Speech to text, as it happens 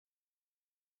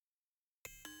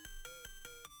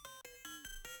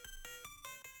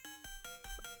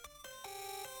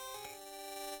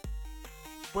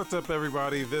What's up,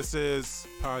 everybody? This is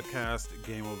Podcast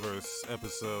Gameoverse,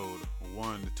 episode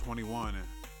 121,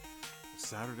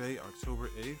 Saturday, October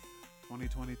 8th,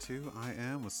 2022. I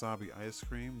am Wasabi Ice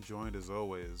Cream, joined as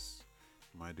always,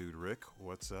 my dude Rick.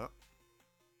 What's up?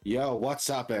 Yo, what's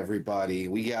up, everybody?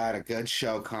 We got a good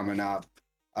show coming up.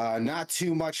 Not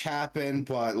too much happened,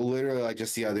 but literally, like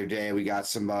just the other day, we got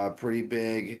some pretty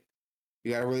big. We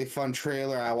got a really fun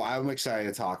trailer. I'm excited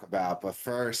to talk about. But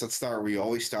first, let's start where we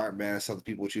always start, man. Let's tell the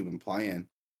people what you've been playing.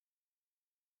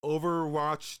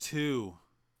 Overwatch 2.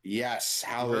 Yes,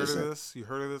 You how heard is of it? this? You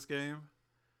heard of this game?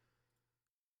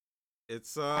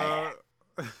 It's I,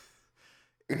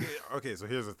 okay, so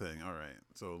here's the thing. All right.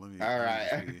 So let me all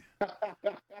let me right. see.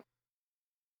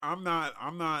 I'm not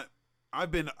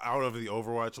I've been out of the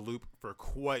Overwatch loop for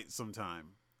quite some time.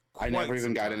 I never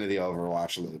even got into the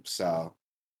Overwatch loop, so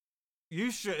You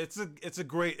should. It's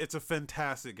a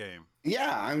fantastic game.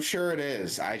 yeah, I'm sure it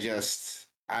is. I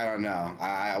don't know.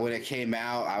 When it came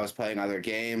out, I was playing other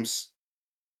games.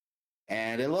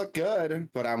 And it looked good,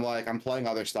 but I'm playing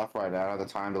other stuff right now. I don't have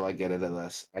the time to get into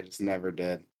this. I just never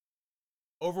did.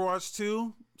 Overwatch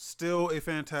 2, still a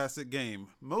fantastic game,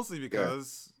 mostly Yeah.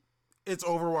 because it's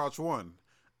Overwatch 1.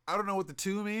 I don't know what the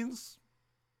 2 means.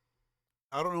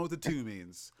 I don't know what the 2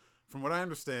 means. From what I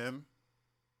understand,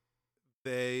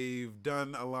 they've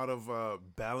done a lot of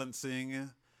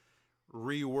balancing,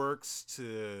 reworks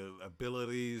to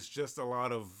abilities, just a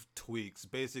lot of tweaks.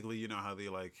 Basically, you know how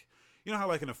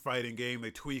in a fighting game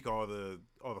they tweak all the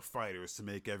fighters to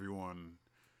make everyone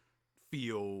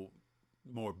feel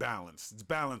more balanced. It's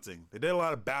balancing. They did a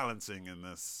lot of balancing in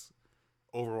this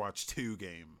Overwatch 2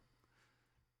 game.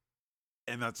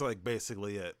 And that's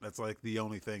basically it. That's the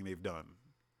only thing they've done.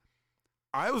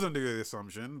 I was under the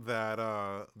assumption that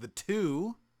the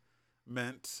 2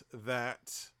 meant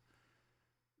that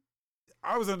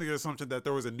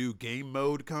there was a new game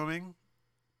mode coming.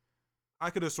 I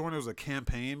could have sworn there was a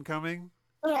campaign coming.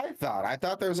 I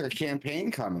thought there was a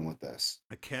campaign coming with this.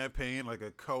 A campaign, like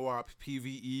a co-op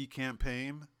PvE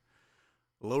campaign.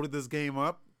 Loaded this game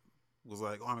up. Was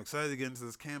like, oh, I'm excited to get into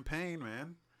this campaign,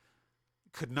 man.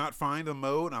 Could not find a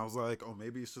mode. And I was like, oh,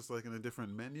 maybe it's just in a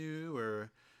different menu.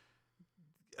 Or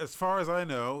as far as I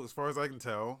know, as far as I can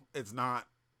tell, it's not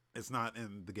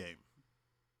in the game.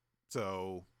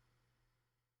 So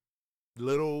I'm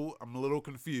a little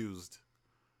confused.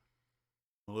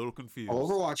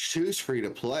 Overwatch 2 is free to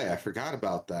play. I forgot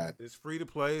about that. It's free to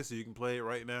play, so you can play it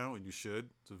right now, and you should.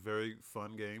 It's a very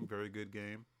fun game, very good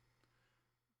game.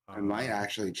 I might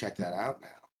actually check that out now,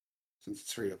 since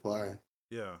it's free to play.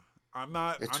 Yeah, I'm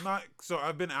not. So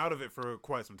I've been out of it for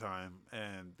quite some time,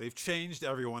 and they've changed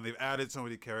everyone. They've added so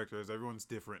many characters. Everyone's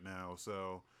different now,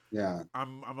 so yeah,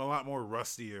 I'm a lot more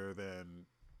rustier than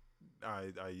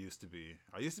I used to be.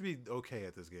 I used to be okay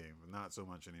at this game, but not so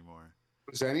much anymore.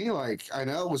 Is any I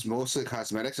know it was mostly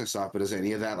cosmetics and stuff, but does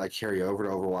any of that carry over to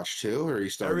Overwatch 2, or are you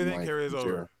starting Everything carries from over.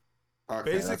 zero?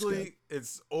 Okay, Basically,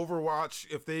 it's Overwatch.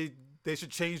 If they should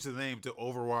change the name to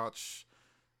Overwatch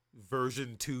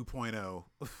version 2.0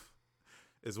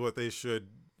 is what they should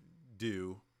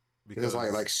do, because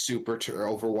Super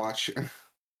Overwatch.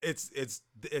 it's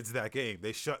that game.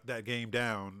 They shut that game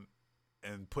down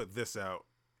and put this out,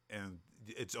 and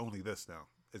it's only this now.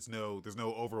 There's no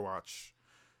Overwatch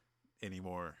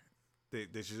anymore. They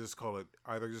should just call it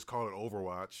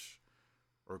Overwatch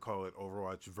or call it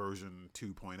Overwatch version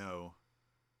 2.0,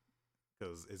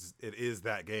 because it is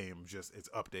that game, just it's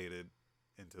updated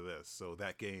into this. So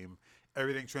that game,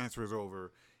 everything transfers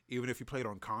over. Even if you played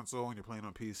on console and you're playing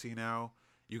on PC now,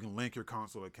 you can link your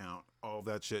console account. All of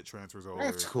that shit transfers over.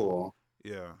 That's cool.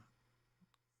 Yeah.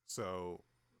 So,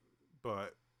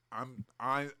 but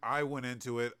I went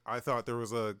into it. I thought there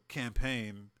was a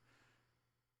campaign.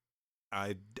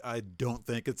 I don't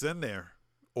think it's in there,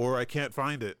 or I can't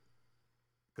find it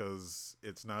because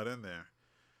it's not in there.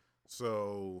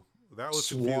 So that was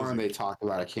Sworn confusing. they talked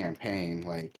about a campaign.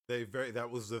 That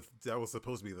was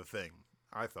supposed to be the thing,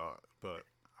 I thought, but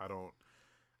I don't.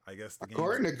 I guess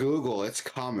According to Google, it's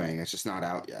coming. It's just not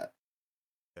out yet.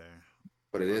 Okay.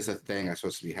 But it is a thing that's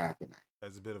supposed to be happening.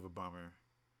 That's a bit of a bummer.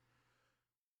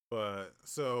 But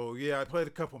so yeah, I played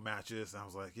a couple matches and I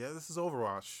was like, yeah, this is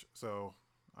Overwatch, so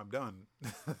I'm done.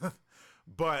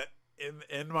 But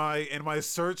in my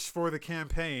search for the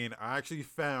campaign, I actually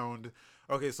found,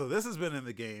 okay, so this has been in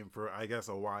the game for I guess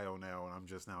a while now, and I'm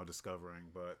just now discovering.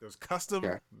 But there's custom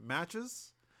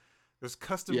matches, there's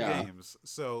custom games.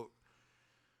 So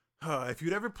if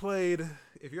you ever played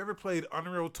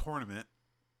Unreal Tournament,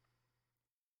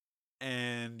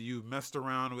 and you messed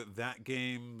around with that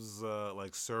game's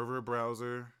server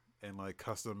browser and like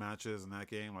custom matches in that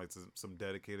game, like some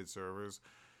dedicated servers,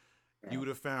 Yeah.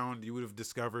 you would have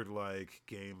discovered like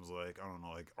games like I don't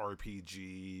know, like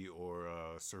RPG or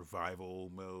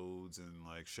survival modes and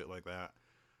like shit like that.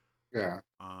 Yeah.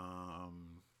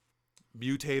 Um,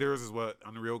 mutators is what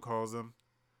Unreal calls them.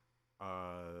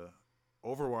 Uh,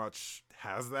 Overwatch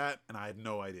has that, and I had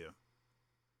no idea.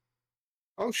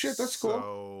 Oh shit, that's cool.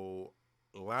 So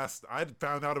I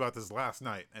found out about this last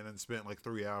night, and then spent like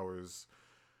 3 hours,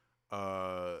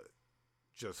 uh,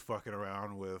 just fucking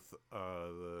around with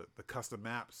the custom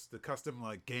maps, the custom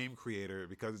like game creator,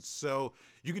 because it's so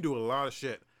you can do a lot of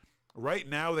shit. Right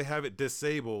now they have it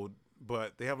disabled,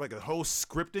 but they have like a whole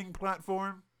scripting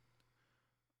platform.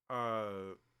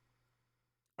 Uh,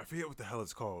 I forget what the hell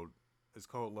it's called. It's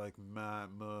called like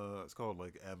it's called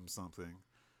like M something.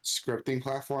 Scripting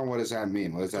platform. What does that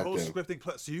mean? What does It's a that whole do? scripting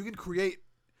so you can create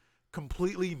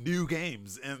completely new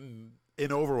games in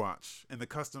Overwatch in the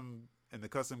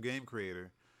custom game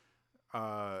creator.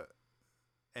 Uh,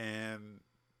 and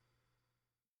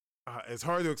it's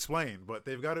hard to explain, but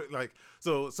they've got it like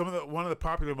so. One of the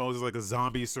popular modes is like a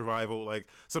zombie survival. Like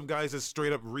some guys just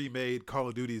straight up remade Call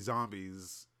of Duty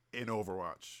Zombies in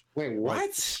Overwatch, Wait, like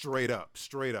what? straight up.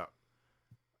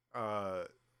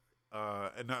 Uh,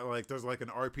 and not like there's like an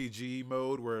RPG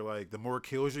mode where like the more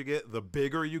kills you get, the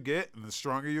bigger you get, and the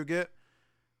stronger you get.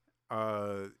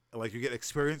 Like you get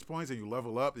experience points and you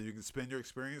level up, and you can spend your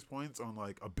experience points on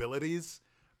like abilities,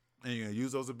 and you can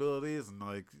use those abilities, and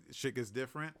like shit gets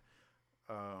different.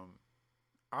 Um,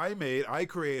 I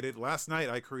created last night.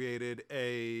 I created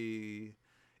a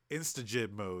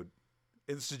Instagib mode,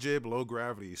 Instagib low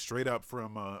gravity, straight up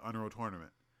from Unreal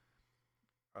Tournament.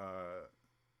 Uh,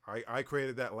 I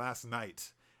created that last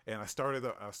night, and I started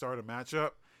a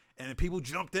matchup, and people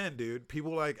jumped in, dude.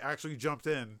 People like actually jumped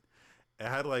in. I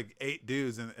had like 8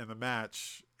 dudes in the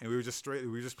match, and we were just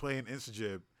playing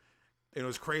Instagib. It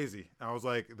was crazy. I was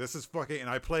like, this is fucking. And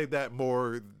I played that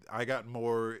more.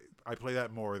 I play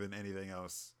that more than anything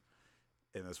else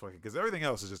in this fucking because everything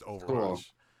else is just Cool.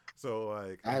 Overwatch. So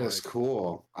like, I'm That is like,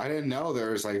 cool. I didn't know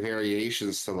there was like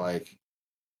variations to like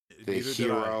the neither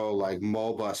did I. hero like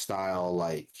MOBA style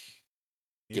like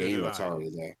Neither game did that's I. already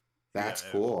there. Yeah, That's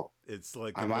cool. it's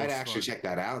like I the might most actually fun. check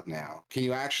that out now. Can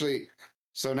you actually?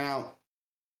 So now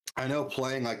I know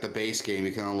playing like the base game,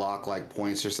 you can unlock like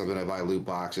points or something to buy loot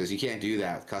boxes. You can't do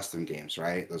that with custom games,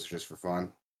 right? Those are just for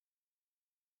fun.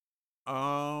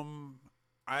 Um,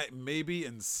 I maybe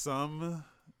in some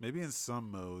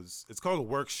modes. It's called a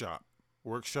workshop.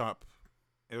 Workshop.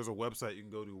 There's a website you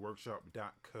can go to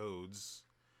workshop.codes.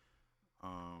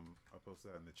 I'll post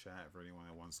that in the chat for anyone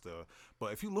that wants to.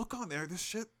 But if you look on there, this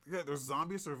shit, yeah, there's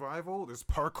zombie survival, there's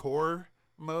parkour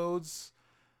modes.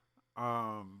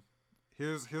 Um,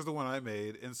 here's the one I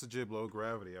made, Instagib low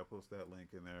gravity. I'll post that link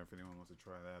in there if anyone wants to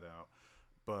try that out.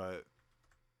 But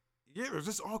yeah, there's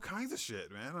just all kinds of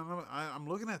shit, man. I'm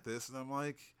looking at this and I'm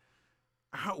like,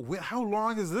 how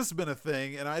long has this been a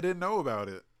thing and I didn't know about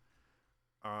it?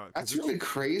 Cause That's it's really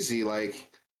crazy.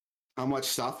 Like how much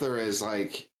stuff there is.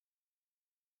 Like,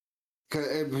 'cause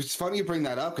it's funny you bring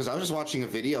that up because I was just watching a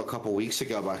video a couple weeks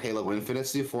ago about Halo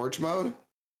Infinite's new Forge mode,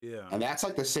 yeah, and that's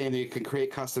like the same. That you can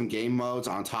create custom game modes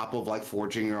on top of like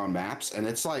forging your own maps, and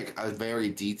it's like a very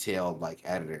detailed like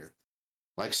editor.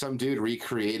 Like some dude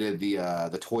recreated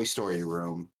the Toy Story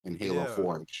room in Halo yeah,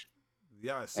 Forge,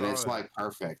 yeah. I and saw it's that. like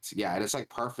perfect. Yeah, and it's like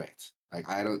perfect. Like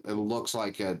I don't. It looks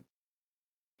like a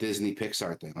Disney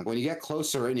Pixar thing. Like when you get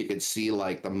closer in, you can see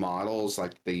like the models,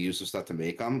 like they use the stuff to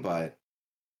make them. But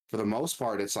for the most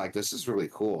part, it's like this is really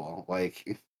cool.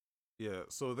 Like Yeah,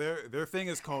 so their thing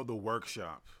is called the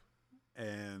workshop,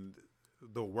 and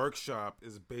the workshop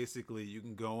is basically you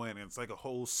can go in and it's like a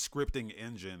whole scripting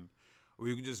engine where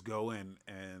you can just go in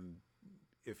and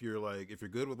if you're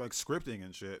good with like scripting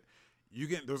and shit, you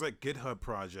get there's like GitHub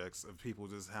projects of people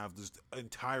just have just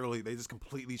entirely they just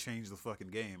completely change the fucking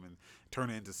game and turn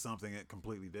it into something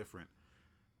completely different.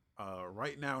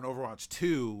 Right now in Overwatch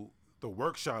 2, the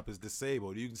workshop is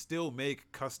disabled. You can still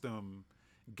make custom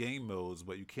game modes,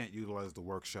 but you can't utilize the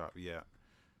workshop yet.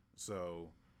 So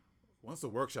once the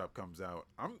workshop comes out,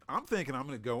 I'm thinking I'm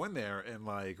gonna go in there and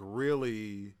like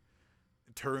really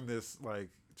turn this like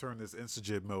turn this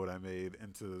Instagib mode I made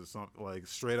into some like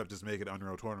straight up just make it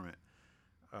Unreal Tournament.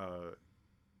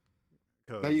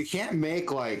 now you Because can't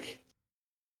make like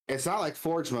it's not like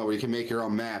Forge mode where you can make your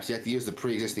own maps. You have to use the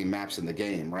pre-existing maps in the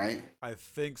game, right? I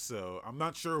think so. I'm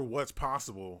not sure what's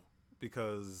possible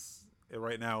because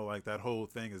right now like that whole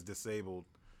thing is disabled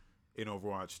in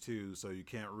Overwatch 2, so you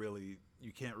can't really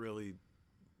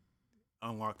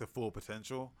unlock the full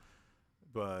potential.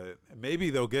 But maybe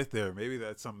they'll get there. Maybe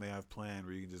that's something they have planned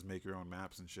where you can just make your own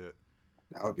maps and shit.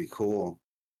 That would be cool.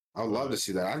 I would love to But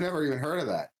see that. I've never even heard of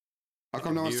that. How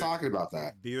come no one's neither talking about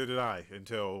that? neither did I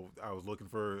until I was looking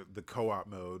for the co-op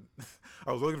mode.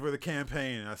 I was looking for the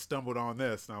campaign and I stumbled on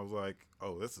this and I was like,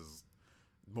 "Oh, this is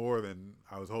more than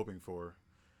I was hoping for."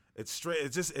 It's straight.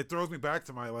 It just it throws me back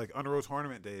to my like Unreal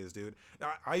Tournament days, dude.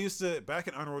 I used to back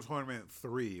in Unreal Tournament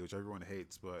 3, which everyone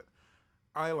hates, but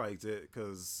I liked it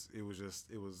because it was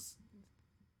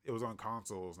on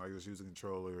consoles and I just used a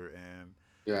controller and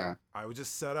Yeah. I would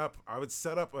just set up. I would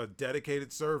set up a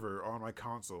dedicated server on my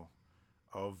console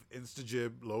of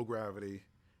Instagib low gravity,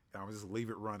 and I would just leave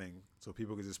it running so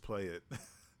people could just play it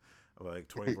like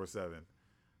 24/7.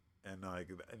 And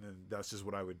then that's just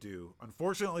what I would do.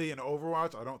 Unfortunately, in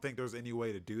Overwatch, I don't think there's any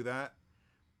way to do that.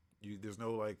 There's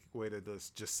no like way to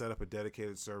just set up a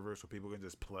dedicated server so people can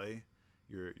just play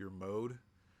your mode.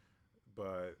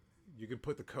 But you can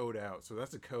put the code out. So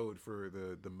that's the code for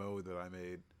the mode that I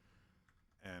made,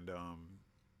 and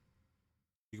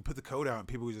you can put the code out and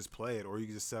people can just play it, or you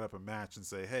can just set up a match and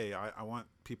say, "Hey, I want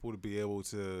people to be able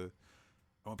to,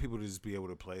 I want people to just be able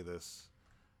to play this."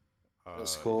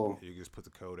 That's cool. You can just put the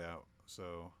code out.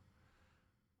 So,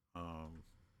 um,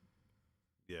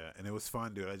 yeah, and it was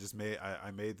fun, dude.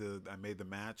 I made the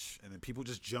match, and then people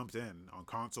just jumped in on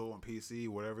console, on PC,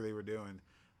 whatever they were doing,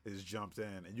 they just jumped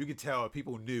in, and you could tell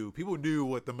people knew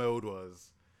what the mode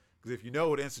was. Because if you know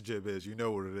what Instagib is, you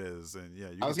know what it is, and yeah,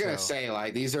 you I can was gonna tell. say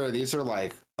like these are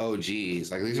like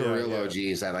OGs, like these are Yeah, real yeah.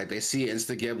 OGs that like they see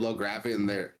Instagib low graphic and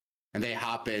they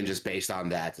hop in just based on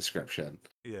that description.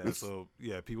 Yeah, so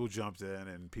yeah, people jumped in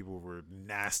and people were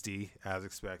nasty as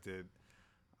expected.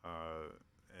 Uh,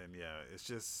 and yeah, it's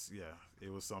just yeah,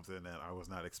 it was something that I was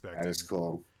not That is expecting.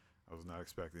 cool. I was not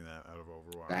expecting that out of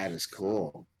That Overwatch. is So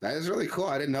cool. That is really cool.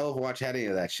 I didn't know Overwatch had any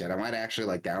of that shit. I might actually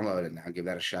like download it now, give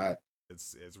that a shot.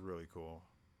 it's really cool.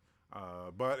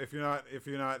 But if you're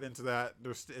not into that,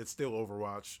 it's still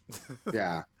Overwatch.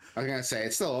 Yeah, I was gonna say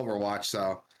it's still Overwatch,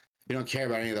 so if you don't care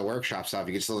about any of the workshop stuff,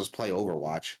 you can still just play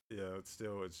Overwatch. Yeah, it's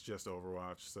just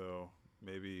Overwatch. So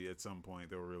maybe at some point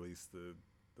they'll release the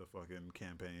fucking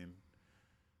campaign.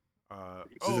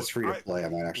 Since it's free to I play, I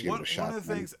might actually give it a one shot. of the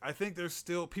Then. things I think there's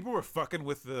still people were fucking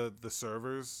with the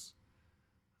servers.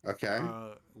 Okay.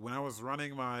 When I was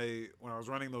running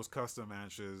those custom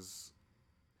matches,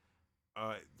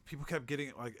 people kept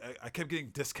getting like I kept getting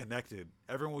disconnected.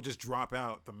 Everyone would just drop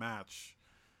out the match,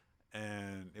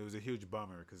 and it was a huge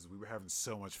bummer because we were having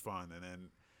so much fun, and then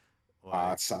Ah,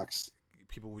 like it sucks.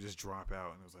 people would just drop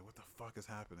out, and it was like, what the fuck is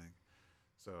happening?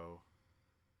 So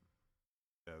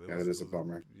yeah, Yeah, that is a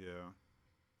bummer. yeah,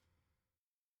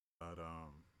 but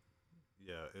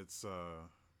yeah, it's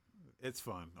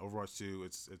fun. Overwatch 2,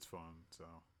 it's fun. So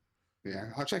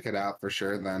Yeah, I'll check it out for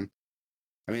sure then.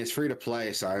 I mean, it's free to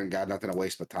play, so I ain't got nothing to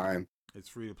waste my time. it's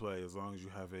free to play as long as you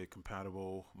have a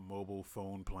compatible mobile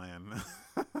phone plan.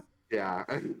 Yeah.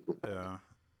 Yeah.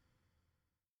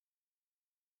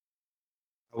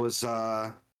 I was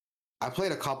I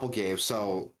played a couple games.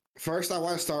 So first I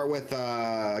want to start with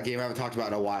a game I haven't talked about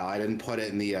in a while. I didn't put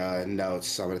it in the notes,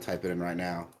 so I'm gonna type it in right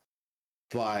now.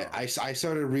 But I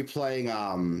started replaying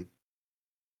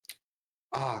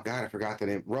oh god, I forgot the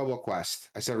name. RoboQuest.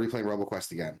 I started replaying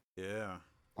RoboQuest again Yeah.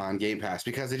 on Game Pass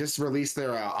because they just released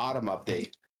their autumn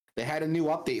update. They had a new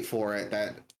update for it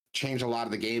that changed a lot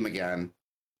of the game again,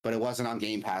 but it wasn't on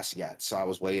Game Pass yet. So I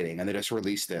was waiting, and they just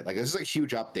released it. Like this is a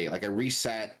huge update. Like I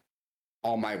reset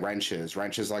all my wrenches.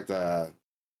 Wrenches like the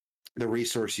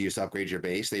resource you use to upgrade your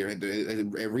base.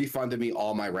 It refunded me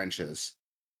all my wrenches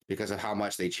because of how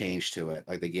much they changed to it.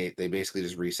 Like they basically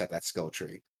just reset that skill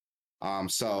tree.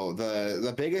 So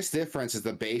the biggest difference is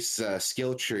the base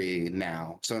skill tree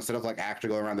now. So instead of like actually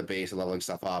going around the base and leveling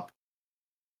stuff up,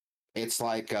 it's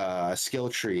like a skill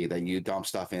tree that you dump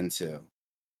stuff into,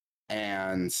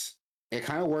 and it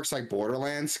kind of works like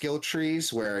Borderlands skill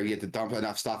trees where you have to dump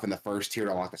enough stuff in the first tier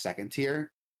to unlock the second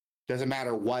tier. Doesn't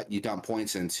matter what you dump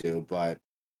points into, but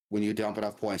when you dump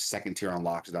enough points, second tier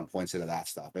unlocks to dump points into that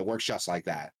stuff. It works just like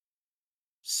that.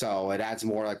 So it adds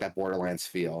more like that Borderlands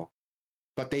feel.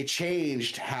 But they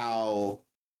changed how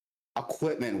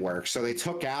equipment works. So they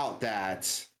took out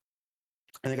that.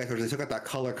 I think I told you they took out that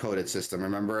color coded system.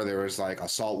 Remember, there was like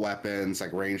assault weapons,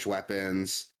 like ranged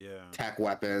weapons, Yeah. tech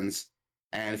weapons,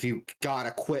 and if you got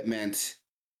equipment,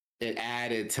 it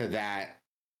added to that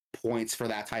points for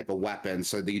that type of weapon,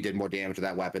 so that you did more damage to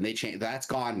that weapon. They changed that's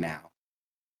gone now.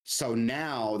 So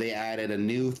now they added a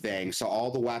new thing. So all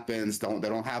the weapons don't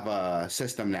have a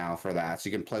system now for that. So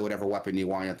you can play whatever weapon you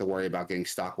want. You don't have to worry about getting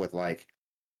stuck with like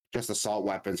just assault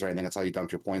weapons or anything. That's all you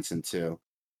dump your points into.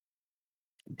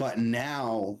 But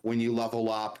now, when you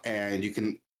level up and you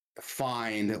can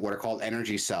find what are called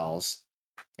energy cells,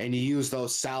 and you use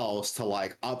those cells to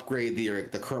like upgrade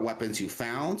the current weapons you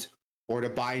found, or to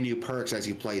buy new perks as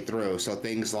you play through. So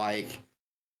things like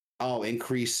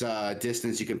increase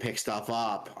distance you can pick stuff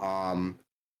up.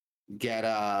 Get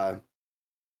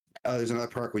there's another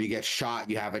perk when you get shot,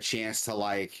 you have a chance to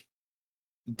like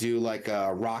do like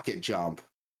a rocket jump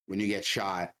when you get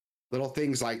shot. Little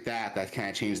things like that that kind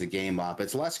of change the game up.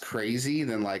 It's less crazy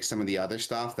than like some of the other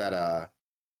stuff that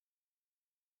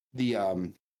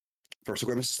the first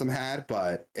equipment system had,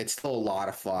 but it's still a lot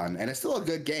of fun and it's still a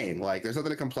good game. Like there's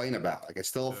nothing to complain about. Like it's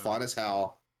still Yeah. fun as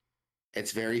hell.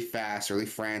 It's very fast, really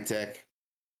frantic.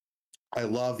 I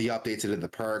love the updates into the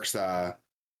perks. The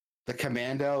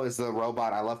commando is the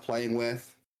robot I love playing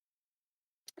with,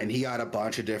 and he got a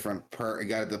bunch of different he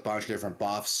got a bunch of different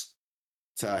buffs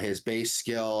to his base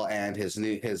skill and his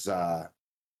the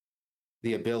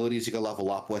abilities you can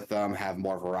level up with them have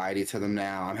more variety to them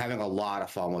now. I'm having a lot of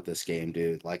fun with this game,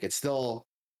 dude. Like it's still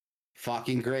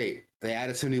fucking great. They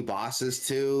added some new bosses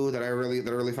too that are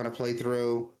really fun to play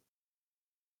through.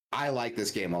 I like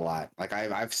this game a lot. Like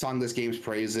I've sung this game's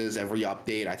praises every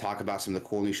update. I talk about some of the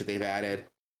cool new shit they've added.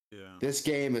 Yeah. This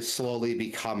game is slowly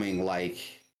becoming like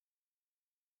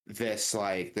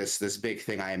this big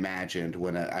thing I imagined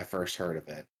when I first heard of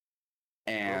it,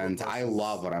 and I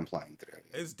love RoboQuest what I'm playing through.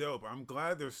 is Dope. I'm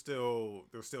glad they're still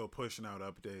pushing out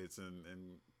updates and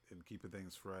keeping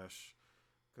things fresh.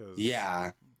 Because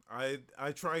Yeah,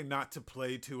 I try not to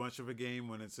play too much of a game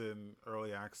when it's in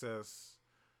early access,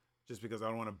 just because I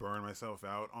don't want to burn myself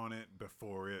out on it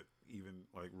before it even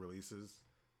like releases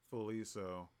fully.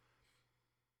 So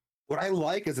what I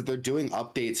like is that they're doing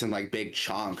updates in like big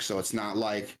chunks, so it's not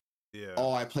like, yeah,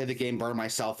 oh, I play the game, burn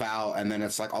myself out, and then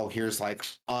it's like, oh, here's like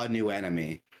a new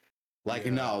enemy. Like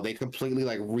yeah, no, they completely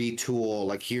like retool.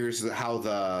 Like here's how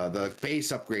the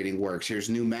base upgrading works. Here's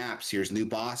new maps. Here's new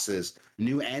bosses.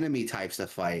 New enemy types to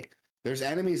fight. There's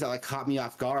enemies that like caught me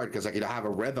off guard because like you don't have a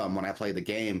rhythm when I play the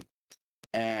game.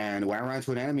 And when I run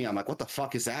into an enemy, I'm like, what the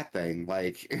fuck is that thing?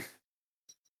 Like,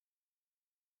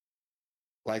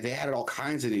 like they added all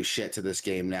kinds of new shit to this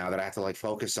game now that I have to like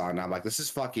focus on. And I'm like, this is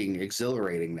fucking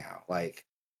exhilarating now. Like,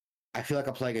 I feel like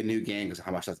I'm playing a new game because of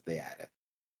how much stuff they added.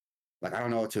 Like, I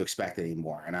don't know what to expect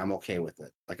anymore, and I'm okay with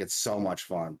it. Like, it's so much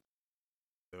fun.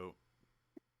 dope.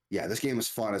 Yeah, this game is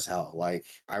fun as hell. Like,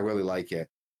 I really like it.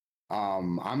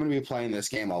 I'm gonna be playing this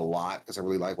game a lot because I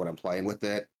really like what I'm playing with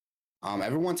it.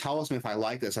 Everyone tells me if I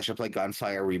like this, I should play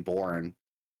Gunfire Reborn,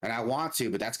 and I want to,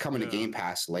 but that's coming to Yeah, Game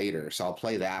Pass later, so I'll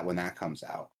play that when that comes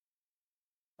out,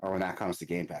 or when that comes to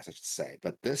Game Pass, I should say.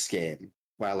 But this game,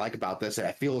 what I like about this,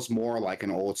 it feels more like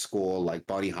an old school like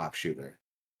bunny hop shooter.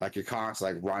 Like you're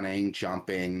constantly like running,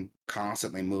 jumping,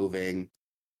 constantly moving.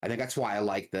 I think that's why I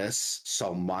like this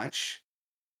so much.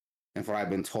 And for what I've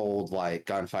been told, like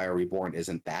Gunfire Reborn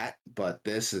isn't that, but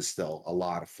this is still a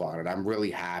lot of fun, and I'm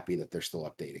really happy that they're still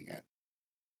updating it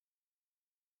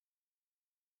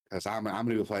because I'm gonna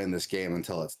be playing this game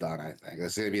until it's done. I think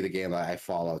it's gonna be the game that I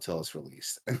follow till it's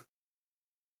released,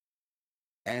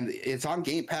 and it's on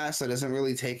Game Pass. So it doesn't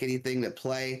really take anything to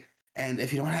play. And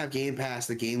if you don't have Game Pass,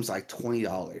 the game's like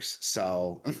 $20.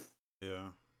 So yeah.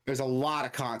 there's a lot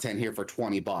of content here for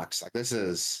 $20. Like this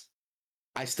is,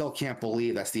 I still can't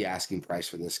believe that's the asking price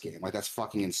for this game. Like that's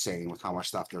fucking insane with how much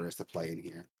stuff there is to play in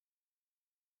here.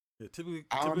 Yeah, typically,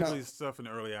 I don't know. typically stuff in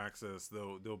early access,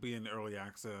 they'll be in early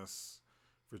access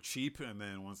for cheap, and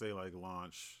then once they like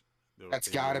launch, That's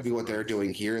they got to raise be the what they're price.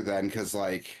 doing here then, because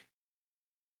like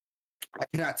I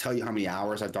cannot tell you how many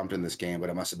hours I've dumped in this game, but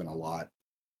it must have been a lot.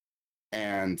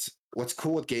 And what's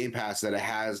cool with Game Pass is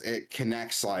that it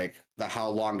connects like the how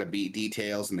long to beat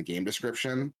details in the game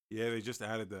description. Yeah, they just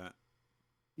added that.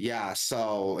 Yeah,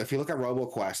 so if you look at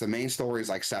RoboQuest, the main story is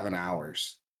like 7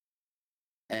 hours,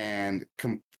 and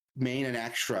main and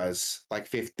extras like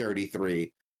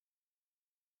 33.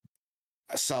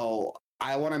 So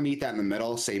I want to meet that in the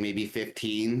middle, say maybe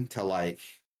 15 to like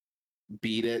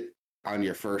beat it on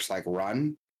your first like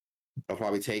run. It'll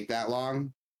probably take that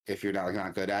long if you're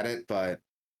not good at it, but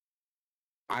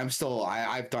I've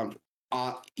dumped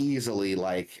easily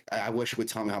like I wish it would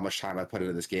tell me how much time I put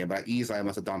into this game, but I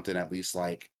must have dumped in at least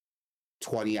like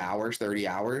 20 hours, 30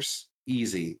 hours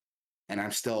easy. And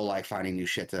I'm still like finding new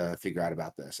shit to figure out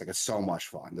about this. Like it's so much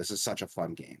fun. This is such a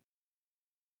fun game.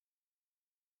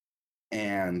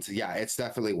 And yeah, it's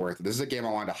definitely worth it. This is a game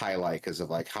I wanted to highlight because of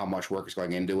like how much work is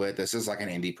going into it. This is like an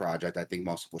indie project I think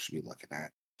most people should be looking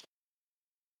at.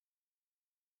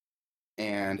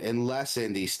 And in less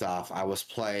indie stuff, I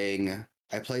played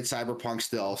Cyberpunk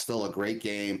still a great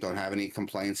game. Don't have any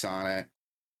complaints on it.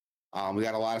 We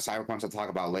got a lot of Cyberpunk to talk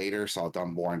about later, so I'll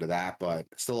dump more into that. But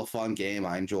still a fun game.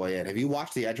 I enjoy it. Have you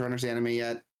watched the Edge Runners anime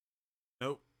yet?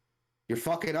 Nope. You're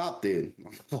fucking up, dude.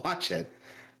 Watch it.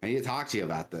 I need to talk to you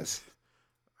about this.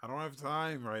 I don't have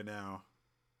time right now.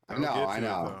 I I'll know, get I to it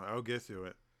know. though. I'll get to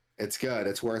it. It's good.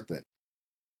 It's worth it.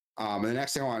 And the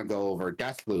next thing I want to go over,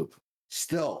 Deathloop.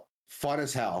 Still fun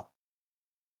as hell.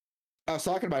 I was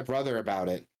talking to my brother about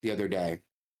it the other day,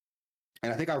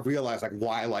 and I think I realized like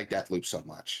why I like Deathloop so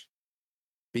much.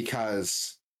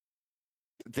 Because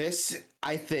this,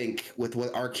 I think, with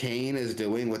what Arcane is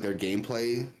doing with their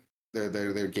gameplay, their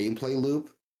gameplay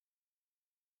loop,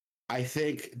 I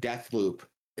think Deathloop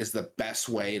is the best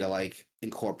way to like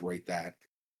incorporate that.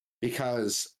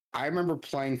 Because I remember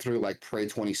playing through like Prey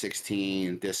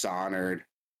 2016, Dishonored,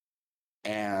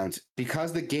 and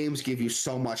because the games give you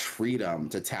so much freedom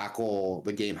to tackle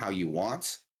the game how you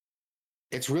want,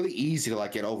 it's really easy to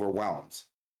like get overwhelmed.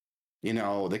 You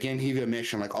know, the game give you a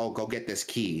mission like, oh, go get this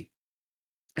key.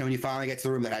 And when you finally get to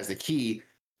the room that has the key,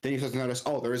 then you start to notice,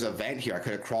 oh, there's a vent here. I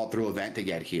could have crawled through a vent to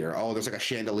get here. Oh, there's like a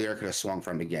chandelier I could have swung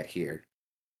from to get here.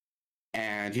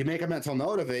 And you make a mental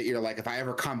note of it. You're like, if I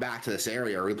ever come back to this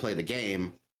area or replay the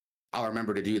game, I'll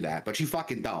remember to do that. But you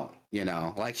fucking don't, you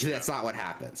know? Like, that's not what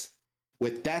happens.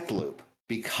 With Deathloop,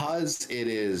 because it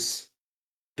is,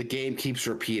 the game keeps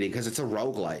repeating, because it's a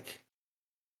roguelike,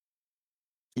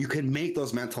 you can make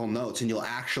those mental notes and you'll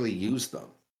actually use them.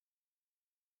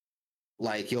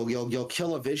 Like you'll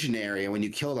kill a visionary, and when you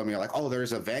kill them, you're like, oh,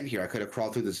 there's a vent here. I could have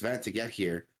crawled through this vent to get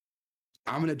here.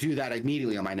 I'm gonna do that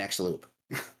immediately on my next loop.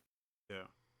 Yeah.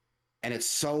 And it's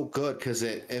so good because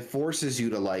it forces you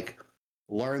to like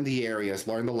learn the areas,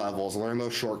 learn the levels, learn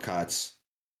those shortcuts,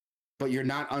 but you're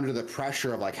not under the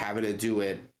pressure of like having to do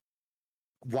it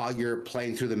while you're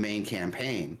playing through the main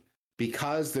campaign.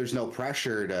 Because there's no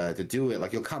pressure to do it,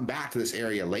 like you'll come back to this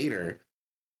area later,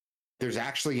 there's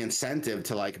actually incentive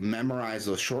to like memorize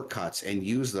those shortcuts and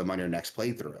use them on your next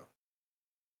playthrough.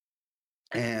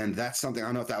 And that's something, I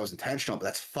don't know if that was intentional, but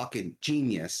that's fucking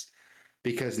genius,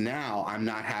 because now I'm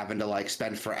not having to like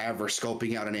spend forever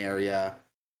scoping out an area,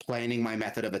 planning my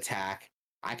method of attack.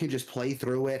 I can just play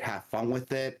through it, have fun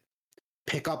with it,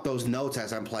 pick up those notes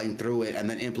as I'm playing through it, and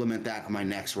then implement that on my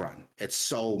next run. It's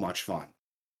so much fun.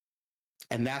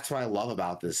 And that's what I love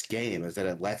about this game, is that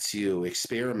it lets you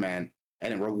experiment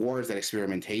and it rewards that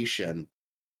experimentation,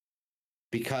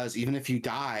 because even if you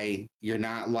die, you're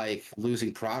not like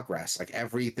losing progress. Like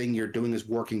everything you're doing is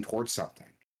working towards something.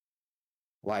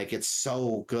 Like it's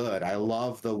so good. I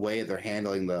love the way they're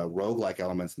handling the roguelike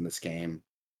elements in this game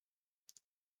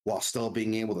while still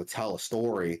being able to tell a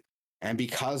story. And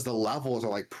because the levels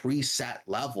are like preset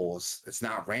levels, it's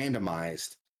not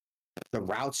randomized. The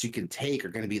routes you can take are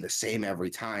going to be the same every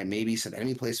time. Maybe some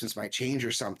enemy placements might change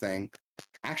or something.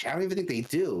 Actually, I don't even think they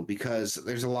do, because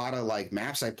there's a lot of like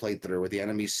maps I played through where the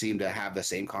enemies seem to have the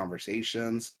same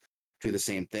conversations, do the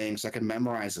same things. So I can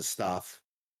memorize the stuff.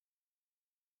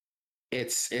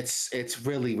 It's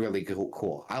really really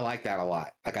cool. I like that a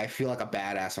lot. Like I feel like a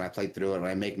badass when I play through it, when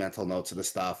I make mental notes of the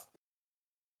stuff.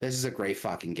 This is a great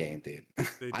fucking game, dude.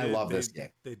 They I did love they this game.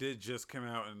 they did just come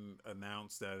out and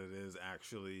announce that it is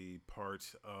actually part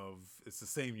of, it's the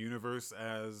same universe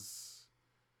as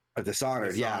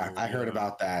Dishonored, yeah, Dishonored, I heard yeah.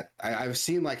 about that. I've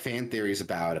seen like fan theories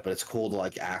about it, but it's cool to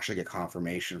like actually get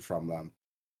confirmation from them.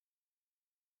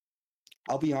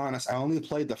 I'll be honest, I only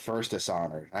played the first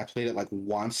Dishonored. I played it like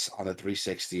once on the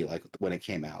 360, like when it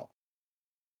came out.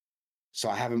 So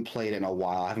I haven't played it in a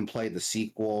while. I haven't played the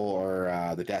sequel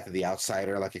or the Death of the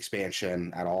Outsider like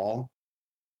expansion at all.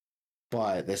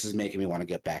 But this is making me want to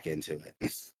get back into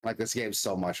it. Like this game's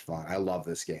so much fun. I love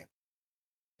this game.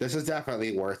 This is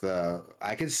definitely worth a.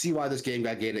 I can see why this game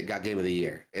got Game of the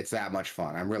Year. It's that much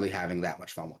fun. I'm really having that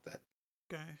much fun with it.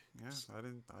 Okay, yeah, I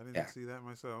didn't Yeah, see that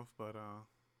myself, but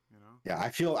you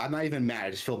yeah. I'm not even mad.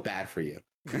 I just feel bad for you.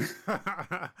 know.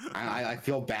 I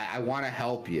feel bad. I want to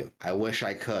help you. I wish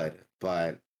I could,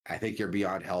 but I think you're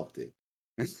beyond help, dude.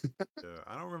 Yeah,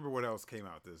 I don't remember what else came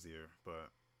out this year,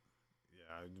 but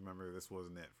yeah, I remember this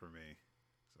wasn't it for me.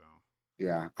 So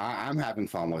Yeah, I'm having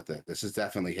fun with it. This is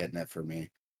definitely hitting it for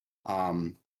me.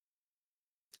 Um,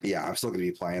 yeah, I'm still going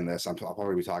to be playing this. I'll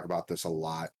probably be talking about this a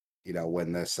lot. You know,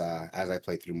 when this as I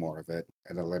play through more of it,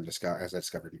 and I as I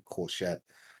discovered cool shit.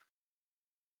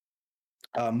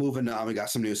 Moving on, we got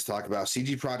some news to talk about.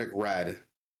 CG Project Red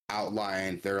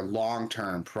outlined their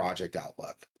long-term project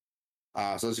outlook.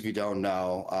 So those of you who don't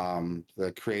know,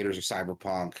 the creators of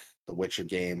Cyberpunk, the Witcher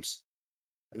games,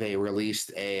 they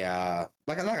released a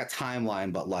like a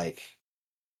timeline, but like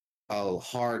a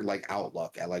hard like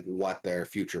outlook at like what their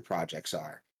future projects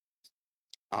are.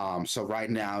 So right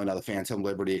now, the Phantom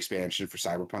Liberty expansion for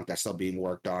Cyberpunk that's still being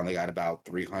worked on. They got about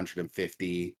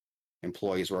 350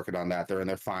 employees working on that. They're in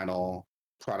their final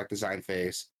product design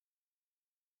phase.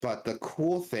 But the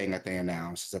cool thing that they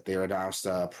announced is that they announced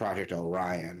Project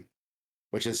Orion,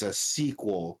 which is a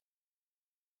sequel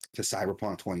to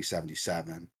Cyberpunk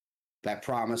 2077 that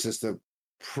promises to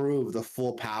prove the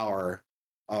full power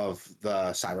of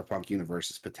the Cyberpunk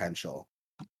universe's potential,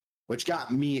 which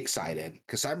got me excited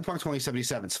because Cyberpunk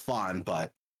 2077 is fun,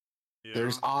 but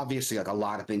there's Yeah. obviously like a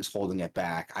lot of things holding it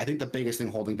back. I think the biggest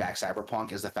thing holding back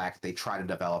Cyberpunk is the fact that they try to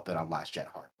develop it on last gen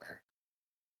hardware.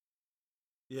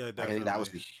 Yeah, I think that was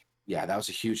definitely. yeah, that was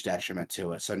a huge detriment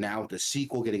to it. So now with the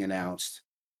sequel getting announced,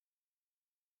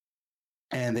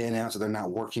 and they announced that they're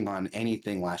not working on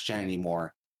anything last gen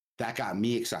anymore, that got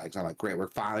me excited. 'Cause I'm like, great, we're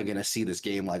finally gonna see this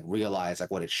game like realize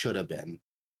like what it should have been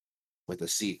with the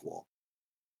sequel.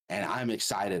 And I'm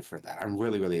excited for that. I'm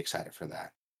really, really excited for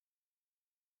that.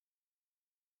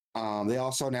 They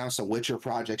also announced a Witcher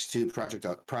Projects 2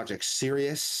 Project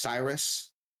Sirius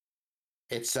Cyrus.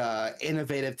 It's a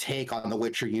innovative take on the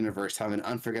Witcher universe, telling an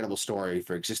unforgettable story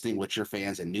for existing Witcher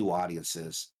fans and new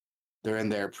audiences. They're in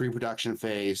their pre-production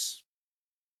phase.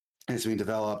 It's being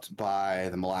developed by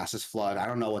the Molasses Flood. I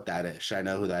don't know what that is. Should I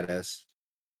know who that is?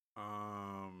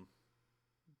 Um,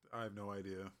 I have no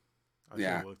idea.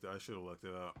 Yeah, I should have looked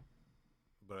it up,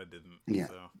 but I didn't. yeah,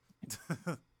 So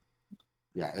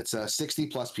yeah. It's 60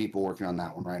 plus people working on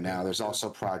that one right it, now. There's it also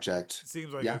Project.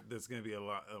 seems like Yeah, there's gonna be a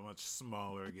much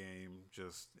smaller game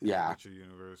just in the yeah, Witcher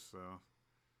universe. So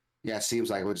yeah. It seems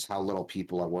like just how little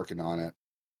people are working on it.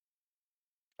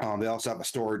 They also have a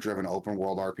story-driven open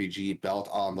world RPG built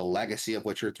on the legacy of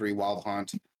Witcher 3 Wild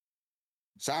Hunt.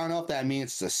 So I don't know if that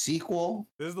means it's a sequel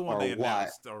this is the one or they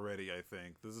what. announced already. I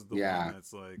think this is the one Yeah,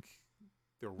 that's like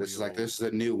the this real. is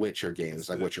a new Witcher game. It's It's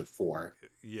like the Witcher 4.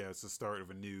 yeah, it's the start of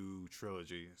a new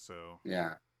trilogy. So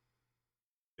Yeah.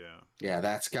 yeah, Yeah,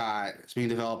 it's being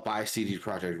developed by CD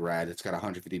Projekt Red. It's got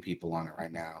 150 people on it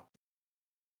right now,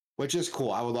 which is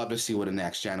cool. I would love to see what a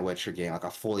next gen Witcher game, like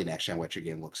a fully next gen Witcher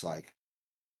game, looks like,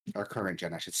 or current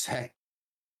gen, I should say.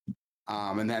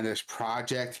 And then there's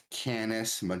Project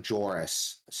Canis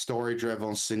Majoris, story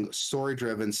driven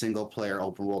single player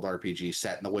open world RPG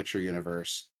set in the Witcher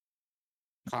universe,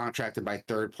 contracted by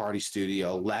third party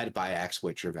studio, led by ex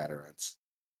Witcher veterans.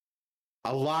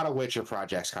 A lot of Witcher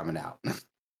projects coming out,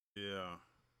 yeah.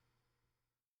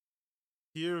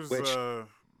 Here's which,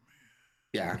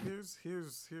 yeah, here's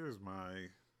my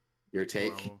your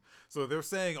take. problem. So they're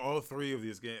saying all three of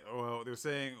these games. Well, they're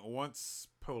saying once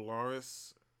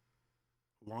Polaris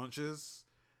launches,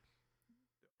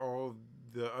 all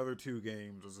the other two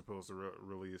games are supposed to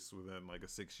release within like a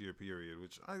 6 year period,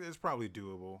 which is probably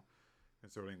doable,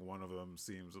 considering one of them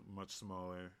seems much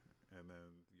smaller, and then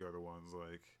the other one's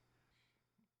like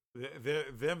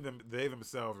they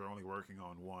themselves are only working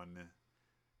on one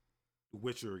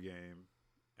Witcher game,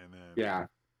 and then Yeah.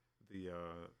 the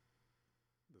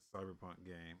Cyberpunk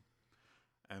game,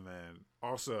 and then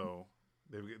also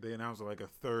they announced like a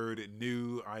third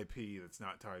new IP that's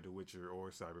not tied to Witcher or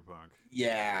Cyberpunk.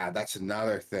 Yeah, that's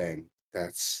another thing.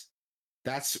 That's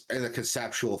in the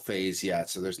conceptual phase yet,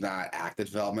 so there's not active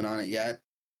development on it yet.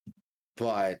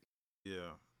 But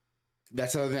Yeah,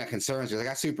 that's the other thing that concerns me. I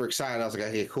got super excited. I was like,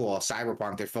 "Hey, cool!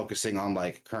 Cyberpunk. They're focusing on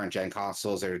like current gen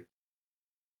consoles.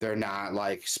 They're not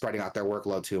like spreading out their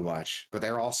workload too much, but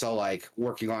they're also like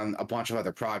working on a bunch of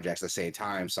other projects at the same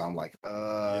time. So I'm like,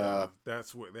 yeah,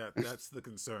 that's the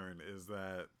concern is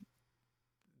that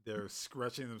they're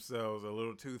stretching themselves a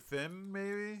little too thin.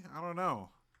 Maybe I don't know.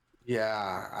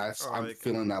 yeah, I'm Like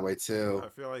feeling that way too. I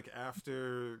feel like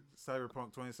after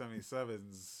Cyberpunk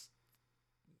 2077's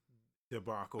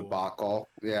debacle, Debacle.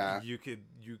 Yeah, you could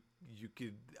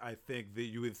I think that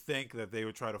you would think that they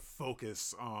would try to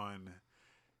focus on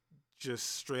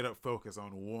just straight up focus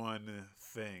on one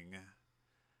thing.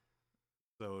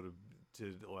 So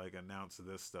to like announce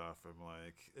this stuff, I'm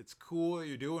like, it's cool that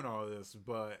you're doing all this,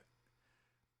 but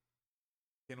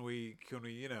can we can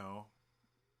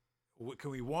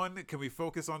we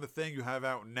focus on the thing you have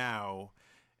out now,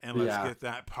 and let's yeah. get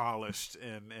that polished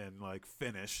and like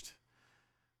finished,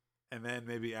 and then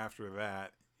maybe after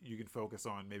that you can focus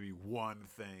on maybe one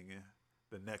thing,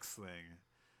 the next thing,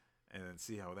 and then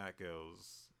see how that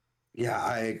goes. Yeah,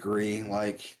 I agree.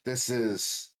 Like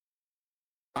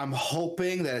I'm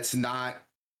hoping that it's not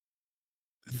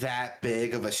that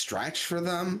big of a stretch for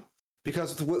them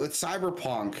because with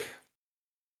Cyberpunk,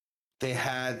 they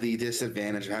had the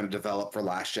disadvantage of having to develop for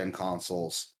last gen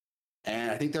consoles.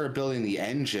 And I think they were building the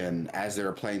engine as they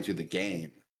were playing through the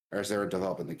game or as they were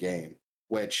developing the game,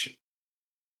 which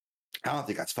I don't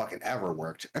think that's fucking ever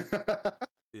worked.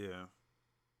 Yeah.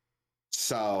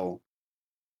 So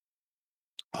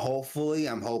hopefully,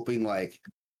 I'm hoping like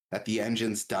that the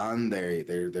engine's done.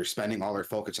 They're spending all their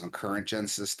focus on current gen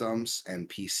systems and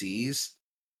PCs.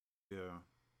 Yeah.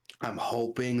 I'm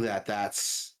hoping that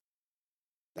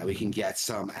we can get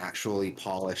some actually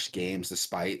polished games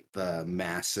despite the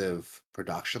massive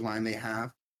production line they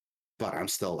have. But I'm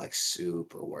still like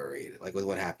super worried. Like with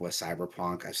what happened with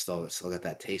Cyberpunk, I still got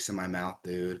that taste in my mouth,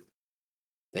 dude.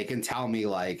 They can tell me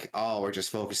like, oh, we're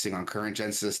just focusing on current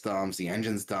gen systems, the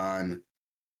engine's done.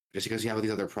 Just because you have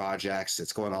these other projects,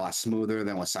 it's going a lot smoother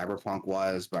than what Cyberpunk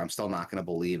was, but I'm still not going to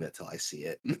believe it till I see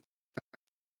it.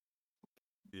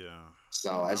 Yeah.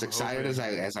 So as I'm excited as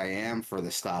hoping. I am for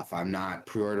the stuff, I'm not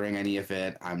pre-ordering any of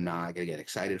it. I'm not gonna get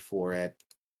excited for it.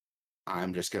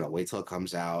 I'm just gonna wait till it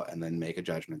comes out and then make a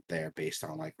judgment there based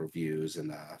on like reviews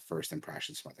and first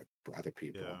impressions from other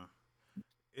people. Yeah.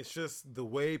 It's just the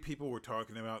way people were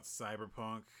talking about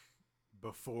Cyberpunk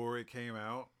before it came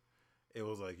out. It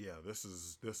was like, yeah, this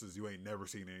is you ain't never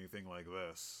seen anything like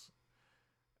this.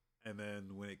 And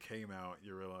then when it came out,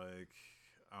 you were like,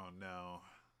 oh no,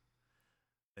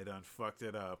 they done fucked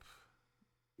it up.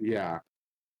 Yeah,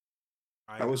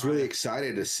 I was really I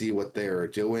excited to see what they were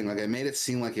doing. Like it made it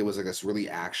seem like it was like this really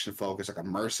action focused, like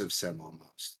immersive sim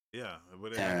almost. Yeah,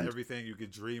 but it had And everything you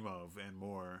could dream of and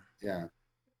more. yeah,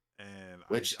 And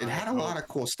which it I had a lot hope, of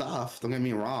cool stuff. Don't get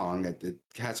me wrong, it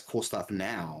has cool stuff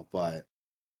now, but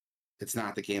it's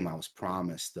not the game I was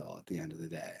promised though at the end of the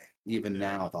day. Even yeah,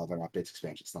 now with all their updates,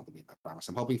 expansions, it's not the game I promised.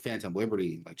 I'm hoping Phantom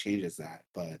Liberty like changes that,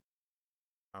 but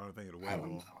I don't think it I don't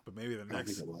will. know. But maybe the I don't think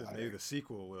next, it will maybe either. the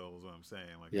sequel will. Is what I'm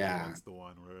saying. Like maybe Yeah. that's the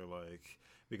one where like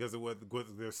because of what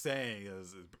they're saying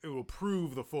is it will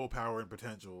prove the full power and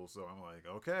potential. So I'm like,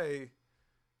 okay,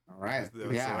 All right.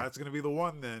 so Yeah. that's gonna be the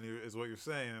one then. Is what you're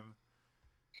saying.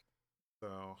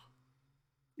 So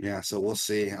Yeah. So we'll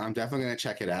see. I'm definitely gonna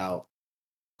check it out.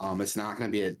 It's not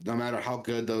gonna be a no matter how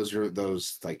good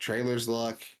those like trailers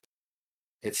look,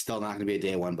 it's still not gonna be a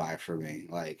day one buy for me.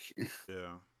 Like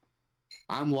yeah,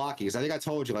 I'm lucky because I think I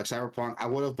told you like Cyberpunk, I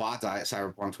would have bought that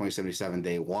Cyberpunk 2077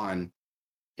 day one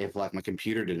if like my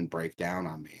computer didn't break down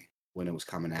on me when it was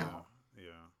coming yeah, out.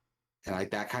 yeah, And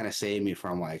like that kind of saved me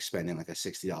from like spending like a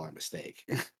 $60 mistake.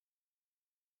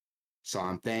 So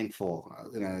I'm thankful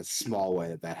in a small way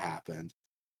that that happened.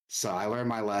 So I learned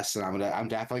my lesson. I'm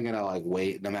definitely gonna like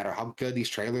wait, no matter how good these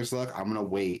trailers look. I'm gonna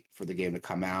wait for the game to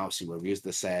come out, see what reviews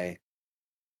to say,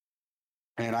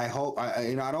 and I hope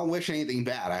I don't wish anything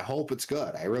bad. I hope it's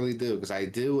good. I really do because I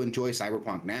do enjoy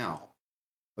Cyberpunk now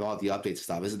with all the updates and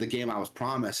stuff. Is it the game I was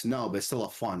promised? No, but it's still a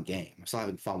fun game. I'm still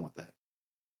having fun with it.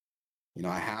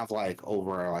 I have like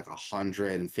over like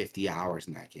 150 hours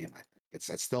in that game. I think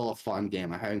it's still a fun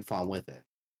game. I'm having fun with it.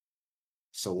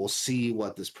 So we'll see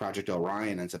what this Project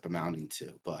Orion ends up amounting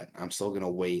to, but I'm still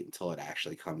gonna wait until it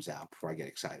actually comes out before I get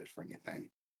excited for anything.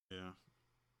 yeah.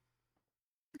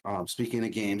 Speaking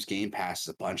of games, Game Pass is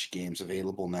a bunch of games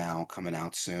available now, coming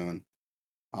out soon.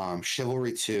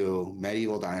 Chivalry 2,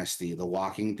 Medieval Dynasty, The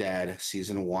Walking Dead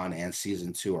Season 1 and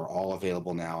Season 2 are all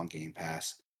available now on Game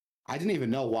Pass. I didn't even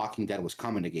know Walking Dead was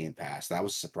coming to Game Pass. That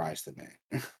was a surprise to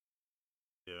me.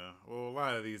 Yeah. Well, a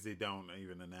lot of these they don't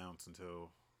even announce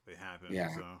until they happen.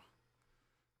 Yeah. So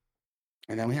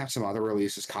And then we have some other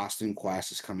releases. Costume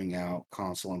Quest is coming out,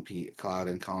 console and cloud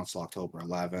and console October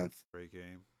 11th. great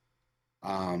game. Good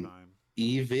Um, time.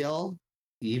 Evil,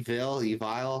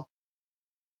 Evil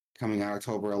coming out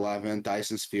October 11th.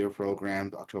 Dyson Sphere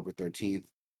program October 13th.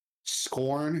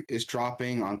 Scorn is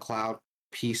dropping on cloud,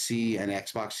 PC, and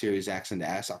Xbox Series X and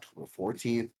S October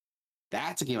 14th.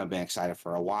 That's a game I've been excited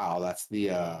for a while. That's the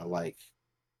Yeah. like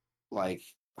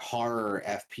horror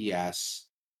FPS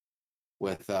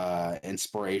with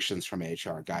inspirations from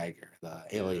H.R. Geiger, the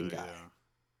alien Yeah. guy. Yeah.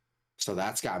 So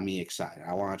that's got me excited.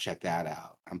 I want to check that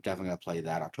out. I'm definitely gonna play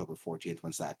that October 14th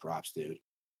once that drops, dude.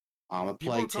 A People are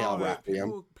Plague Tale calling it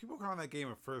Requiem. people calling that game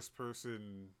a first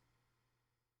person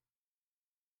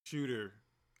shooter.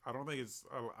 I don't think it's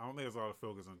a lot of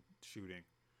focus on shooting,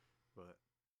 but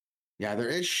Yeah, there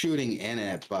is shooting in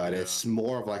it, but yeah, it's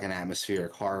more of like an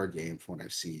atmospheric horror game from what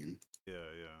I've seen. yeah,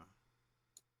 yeah,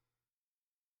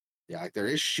 Yeah, like there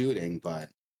is shooting, but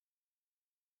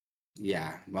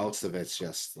yeah, most of it's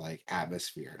just like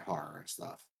atmosphere and horror and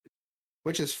stuff,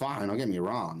 which is fine. Don't get me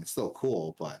wrong; it's still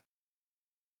cool, but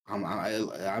I'm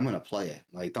gonna play it.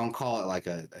 Like, don't call it like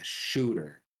a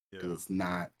shooter because yeah. it's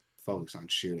not focused on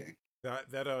shooting.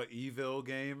 That Evil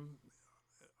game,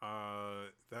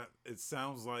 that it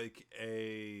sounds like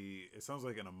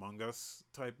an Among Us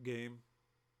type game.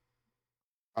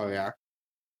 Oh yeah,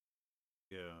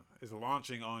 Yeah, it's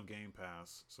launching on Game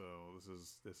Pass, so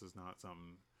this is not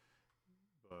something,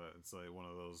 but it's like one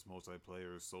of those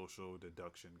multiplayer social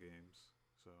deduction games.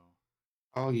 So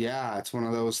Oh yeah, it's one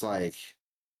of those like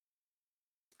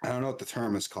I don't know what the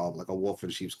term is called, like a wolf in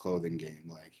sheep's clothing game.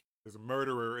 Like, there's a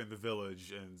murderer in the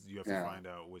village, and you have to yeah, find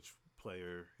out which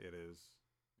player it is.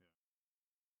 Yeah,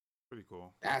 pretty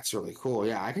cool. that's really cool.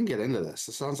 Yeah, I can get into this.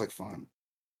 This sounds like fun.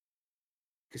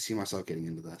 I can see myself getting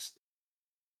into this.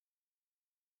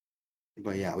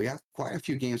 But yeah, we got quite a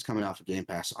few games coming out for Game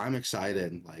Pass. So I'm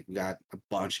excited. Like we got a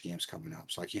bunch of games coming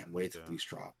up, so I can't wait till Yeah, these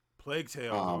drop. Plague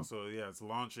Tale is Um, also, yeah, it's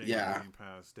launching on yeah, Game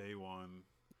Pass day one.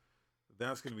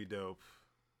 That's gonna be dope.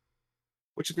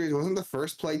 which is great. Wasn't the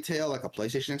first Plague Tale like a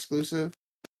PlayStation exclusive?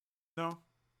 No,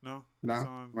 no, No,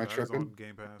 am I that is tripping? on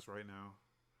Game Pass right now.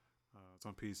 It's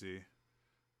on PC.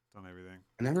 It's on everything.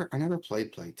 I never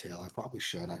played Plague Tale. I probably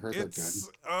should. I heard they're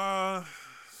good.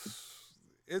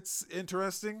 It's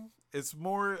interesting. It's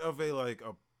more of a like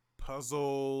a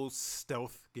puzzle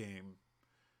stealth game.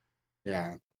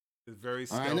 Yeah, It's very I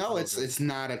stealth know it's focused.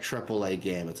 not a triple A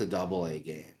game. It's a double A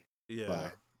game, Yeah,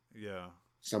 but yeah.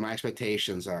 so my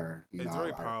expectations are It's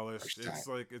very are polished. set. It's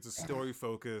like it's a Yeah. story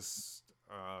focused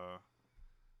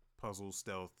puzzle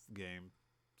stealth game.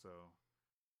 So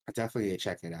I definitely need to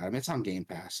check it out. I mean, it's on Game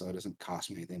Pass, so it doesn't cost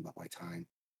me anything but my time.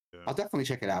 yeah, I'll definitely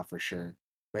check it out for sure.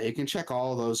 But you can check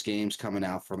all those games coming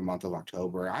out for the month of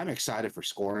October. I'm excited for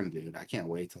Scorn, dude. I can't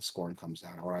wait till Scorn comes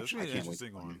out. this will I be an can't wait to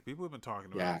interesting play one. it. People have been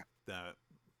talking about Yeah, that.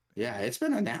 yeah, it's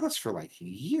been announced for like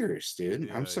years, dude.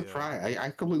 I'm Yeah. surprised. I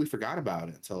completely forgot about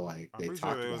it until like I'm they pretty sure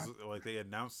talked it about was it. like they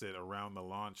announced it around the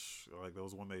launch. Like that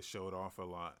was when they showed off a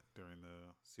lot during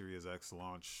the Series X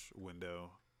launch window.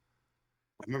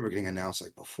 I remember getting announced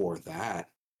like before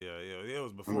that. Yeah. It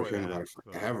was I remember before hearing about that. it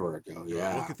But forever ago. they were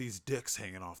like, look Yeah. at these dicks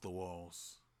hanging off the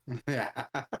walls. Yeah.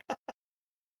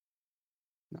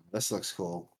 No, this looks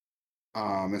cool.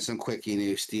 And some quickie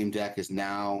news. Steam Deck is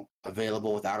now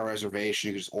available without a reservation.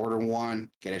 You can just order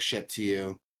one, get it shipped to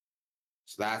you.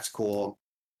 So that's cool.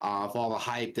 If all the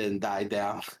hype didn't die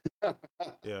down.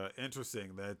 Yeah,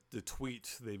 interesting that the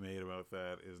tweet they made about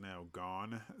that is now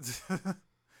gone.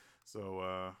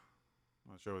 So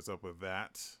not sure what's up with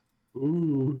that.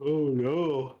 Ooh, oh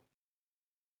no.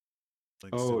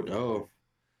 Links to Oh the no.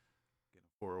 getting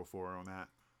a 404 on that.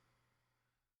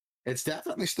 It's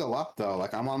definitely still up though.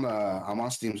 Like I'm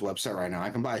on Steam's website right now. I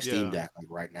can buy a Steam Yeah, Deck like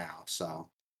right now. So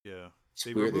yeah. it's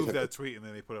They weird they removed took the that tweet and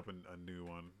then they put up a new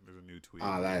one. There's a new tweet.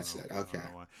 that's it. I don't Okay.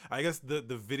 know why. I guess the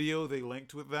video they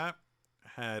linked with that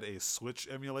had a Switch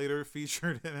emulator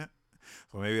featured in it.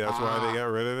 So maybe that's why they got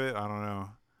Ah, rid of it. I don't know.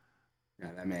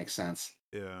 yeah, that makes sense.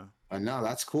 Yeah. But no,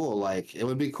 that's cool. Like it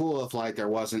would be cool if like there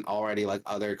wasn't already like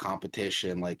other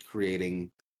competition like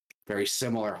creating very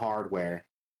similar hardware.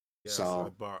 Yes,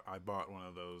 So I bought one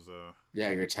of those yeah,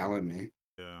 you're telling me.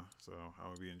 yeah, so I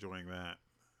would be enjoying that.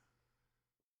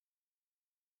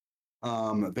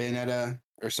 Bayonetta,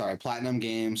 or sorry, Platinum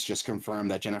Games just confirmed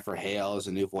that Jennifer Hale is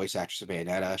a new voice actress of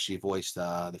Bayonetta. She voiced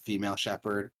the female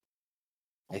Shepherd,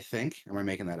 I think. Or am I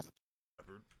making that up?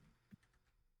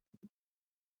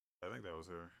 I think that was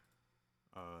her.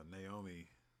 Naomi in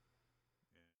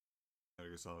Metal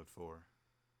Gear Solid 4.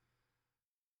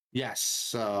 Yes.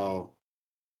 So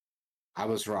I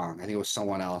was wrong. I think it was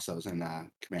someone else that was in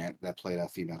Command that played a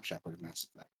female Shepherd in Mass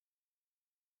Effect.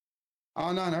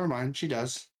 Oh no, never mind. She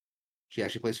does. She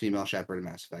actually plays female Shepherd in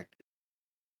Mass Effect.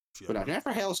 But no, Shepard. Jennifer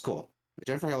Hale's cool.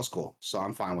 Jennifer Hale's cool, so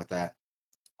I'm fine with that.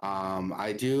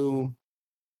 I do.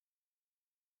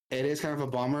 It is kind of a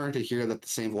bummer to hear that the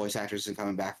same voice actress isn't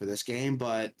coming back for this game,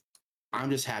 but I'm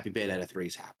just happy Bayonetta 3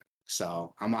 is happening.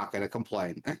 So I'm not going to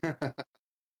complain.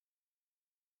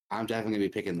 I'm definitely going to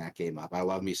be picking that game up. I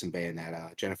love me some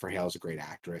Bayonetta. Jennifer Hale's a great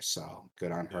actress, so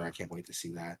good on her. Yeah. I can't wait to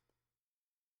see that.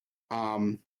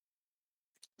 Um,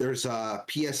 there's a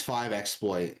PS5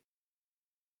 exploit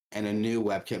and a new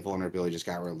WebKit vulnerability just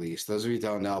got released. Those of you who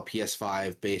don't know,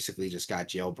 PS5 basically just got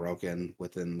jailbroken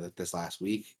within this last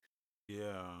week.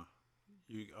 Yeah.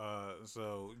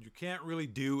 So you can't really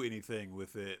do anything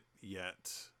with it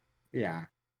yet. Yeah.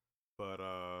 But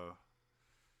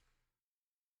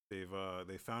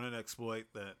they found an exploit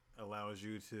that allows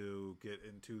you to get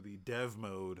into the dev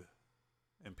mode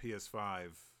in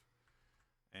PS5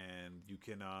 and you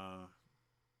can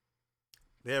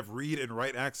they have read and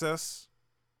write access,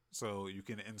 so you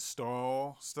can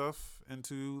install stuff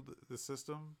into the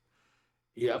system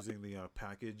Yep. using the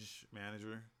package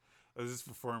manager. This is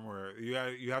for firmware.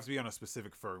 You have to be on a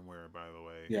specific firmware, by the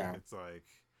way. Yeah. It's like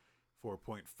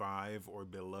 4.5 or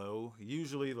below.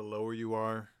 Usually, the lower you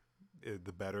are,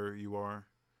 the better you are.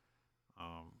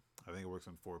 I think it works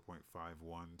on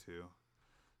 4.51 too.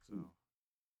 So,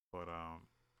 but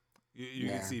you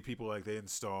can Yeah. see people like they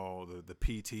install the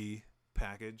PT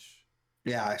package.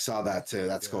 Yeah, I saw that too.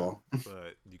 That's Yeah, cool.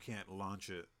 but you can't launch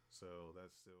it. So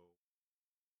that's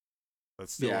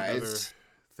still Yeah, another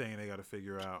thing they got to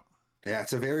figure out.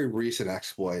 it's a very recent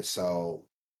exploit, so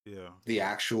Yeah, the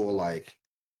actual like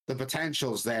the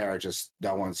potential's there, just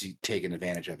no one's taken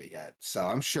advantage of it yet. So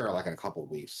I'm sure like in a couple of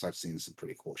weeks I've seen some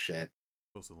pretty cool shit.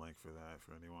 post a link for that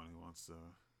for anyone who wants to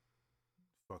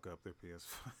fuck up their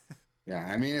PS5. Yeah,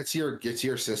 I mean it's your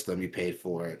system, you paid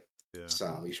for it. Yeah,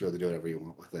 So you should be able to do whatever you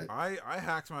want with it. I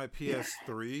hacked my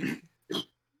PS3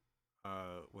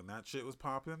 when that shit was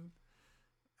popping,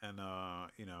 and I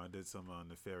did some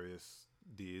nefarious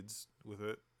deeds with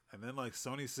it, and then like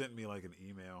Sony sent me like an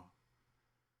email.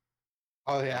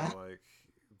 Oh yeah? Like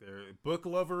their book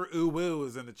lover Uwu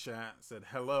is in the chat. Said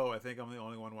hello. I think I'm the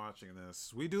only one watching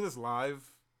this. We do this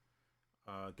live,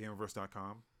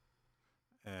 Gamerverse.com.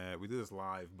 We do this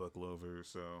live, book lover.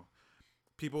 So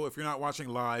people, if you're not watching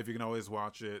live, you can always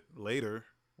watch it later,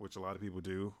 which a lot of people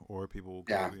do, or people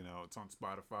go. Yeah. It's on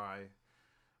Spotify.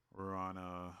 We're on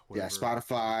Yeah, whatever.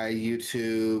 Spotify,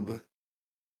 YouTube,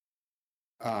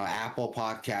 Apple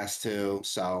Podcast too.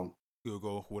 So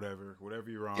Google, whatever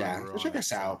you're on. yeah, We're go on check it. us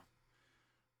So, out.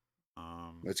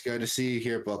 It's good to see you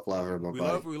here, book lover, my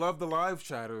buddy. we love the live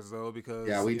chatters though, because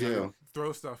Yeah, we you do.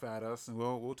 throw stuff at us and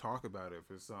we'll talk about it. If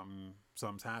there's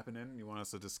something's happening, you want us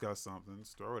to discuss something,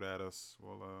 just throw it at us.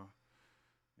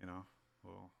 You know,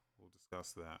 we'll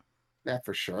discuss that. Yeah,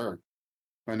 for sure.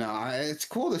 But no, it's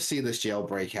cool to see this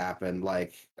jailbreak happen.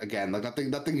 Like again, like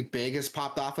nothing big has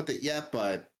popped off with it yet,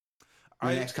 but in the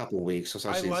I next couple of weeks, we'll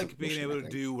start I seeing some like cool being shit, I able to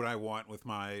think. do what I want with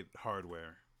my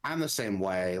hardware. I'm the same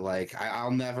way. Like I'll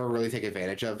never really take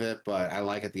advantage of it, but I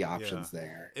like it. The Yeah. options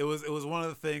there. It was one of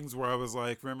the things where I was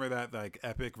like, remember that like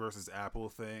Epic versus Apple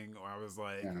thing? Where I was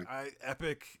like, Yeah.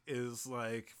 Epic is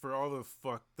like, for all the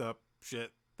fucked up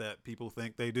shit that people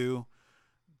think they do,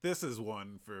 this is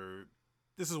one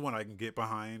I can get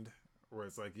behind. Where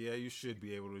it's like, yeah, you should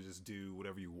be able to just do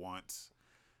whatever you want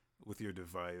with your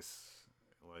device.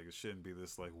 Like it shouldn't be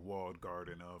this like walled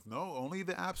garden of no, only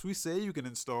the apps we say you can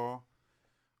install.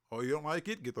 Oh, you don't like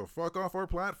it? Get the fuck off our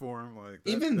platform. Like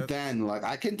Even that's then, like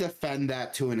I can defend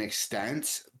that to an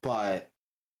extent, but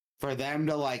for them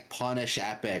to like punish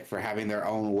Epic for having their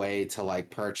own way to like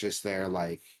purchase their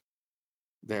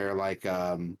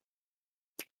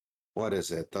what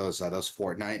is it? Those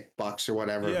Fortnite bucks or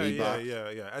whatever, V-Bucks.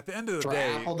 yeah. At the end of the For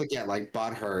day, Apple to get like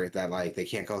butthurt that like they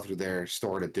can't go through their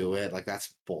store to do it, like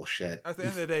that's bullshit. at the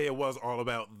end of the day, it was all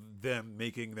about them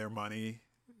making their money.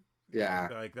 Yeah.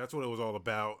 Like that's what it was all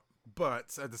about.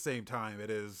 But at the same time, it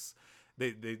is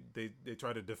they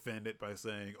try to defend it by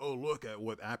saying, "Oh, look at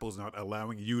what Apple's not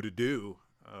allowing you to do,"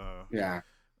 Yeah.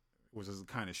 which is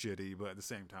kind of shitty. But at the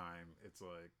same time, it's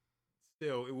like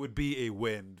still it would be a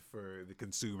win for the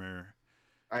consumer.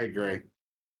 I agree.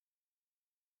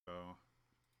 So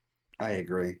I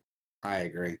agree. I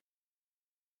agree.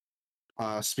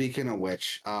 Speaking of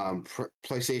which,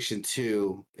 PlayStation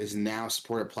 2 is now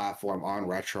supported platform on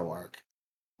RetroArch.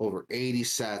 Over 80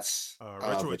 sets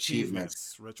of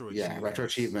achievements. Yeah, retro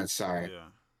achievements. Sorry. Yeah.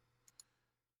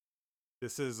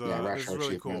 This is retro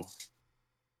really cool.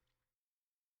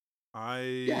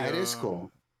 Yeah, it is cool.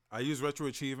 I use retro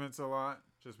achievements a lot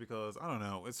just because I don't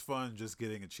know, it's fun just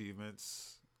getting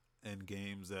achievements in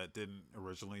games that didn't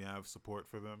originally have support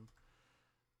for them.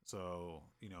 So,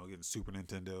 getting Super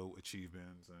Nintendo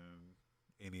achievements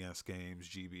and NES games,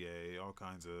 GBA, all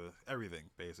kinds of everything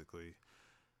basically.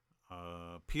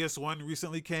 PS1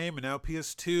 recently came, and now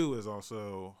PS2 is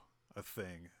also a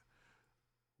thing,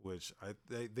 which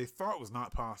they thought was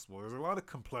not possible. There's a lot of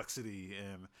complexity,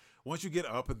 and once you get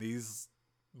up in these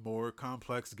more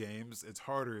complex games, it's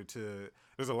harder to.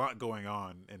 There's a lot going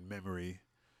on in memory,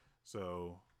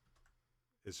 so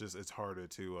it's harder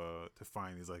to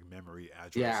find these like memory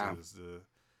addresses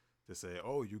to say,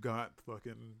 oh, you got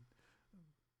fucking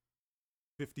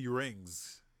 50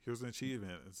 rings. Here's an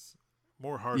achievement. It's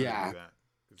more harder to do that.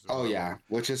 Oh yeah,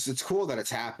 it's cool that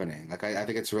it's happening. Like I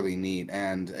think it's really neat,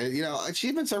 and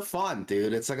achievements are fun,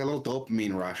 dude. It's like a little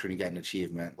dopamine rush when you get an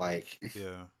achievement. Like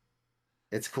yeah,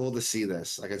 it's cool to see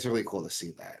this. Like it's really cool to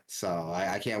see that. So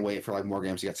I can't wait for like more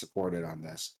games to get supported on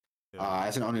this. yeah.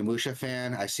 As an Onimusha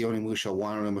fan, I see Onimusha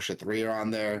 1 and Onimusha 3 are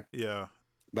on there. Yeah.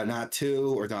 But not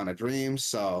 2 or Dawn of Dreams.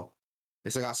 So they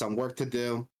still got some work to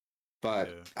do. But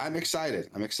yeah. I'm excited.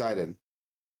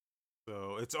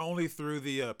 So it's only through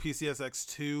the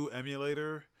PCSX2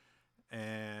 emulator,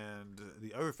 and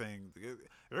the other thing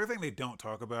they don't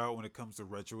talk about when it comes to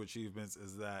retro achievements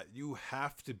is that you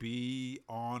have to be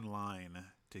online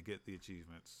to get the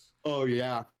achievements. Oh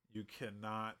yeah. you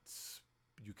cannot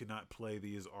play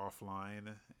these offline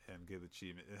and get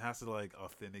achievement. It has to like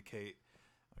authenticate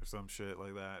or some shit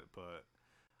like that. But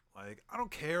like I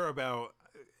don't care about.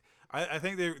 I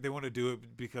think they want to do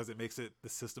it because it makes it the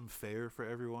system fair for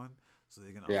everyone, so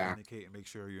they can Yeah. authenticate and make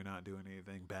sure you're not doing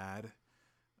anything bad.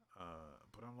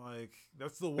 But I'm like,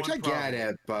 that's the Which one problem.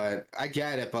 I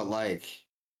get it, but like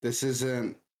this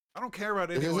isn't I don't care about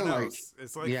this anyone isn't like else.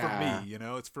 It's like for me, yeah, you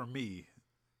know. It's for me.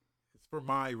 It's for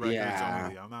my records yeah.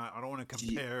 only. I'm not. I don't want to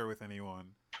Y- compare with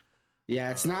anyone.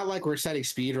 Yeah, it's Uh, not like we're setting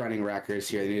speedrunning records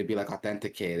here. They need to be like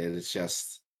authenticated. It's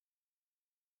just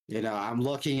I'm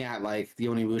looking at like the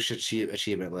Onimusha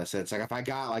achievement list. It's like if I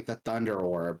got like the Thunder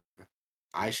Orb,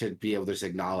 I should be able to just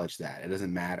acknowledge that. It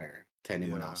doesn't matter to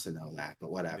anyone yeah, else to know that,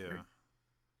 but yeah, whatever.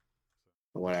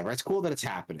 But whatever. It's cool that it's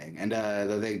happening. And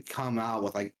that they come out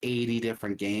with like 80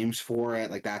 different games for it.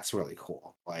 Like that's really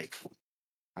cool. Like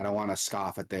I don't want to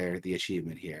scoff at the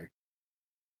achievement here.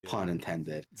 Pun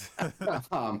intended. yeah.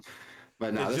 um,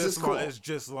 but no, this is It's cool.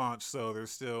 just launched, so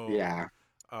there's still Yeah.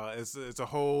 it's a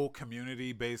whole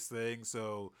community based thing.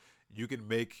 So you can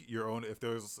make your own. If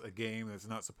there's a game that's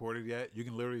not supported yet, you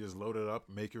can literally just load it up,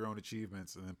 make your own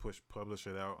achievements, and then publish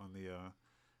it out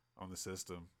on the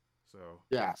system. So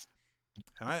Yeah.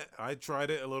 and I tried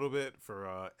it a little bit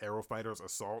for Aero Fighters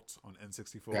Assault on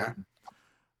Yeah. N64,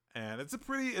 and it's a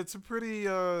pretty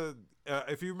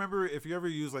if you remember, if you ever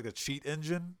use like a cheat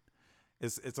engine,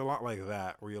 it's a lot like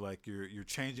that, where you're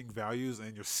changing values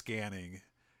and you're scanning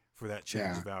for that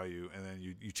changed Yeah. value, and then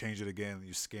you change it again, and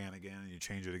you scan again, and you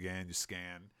change it again, you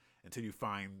scan until you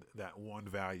find that one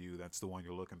value that's the one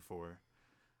you're looking for.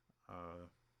 Uh,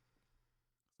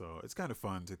 so it's kind of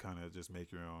fun to kind of just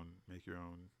make your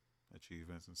own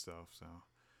achievements and stuff. So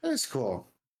It's cool.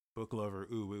 book lover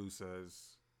Uwu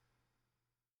says,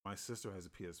 my sister has a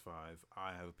PS5.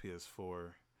 I have a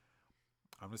PS4.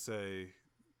 I'm gonna say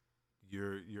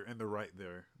you're in the right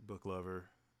there, book lover.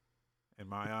 In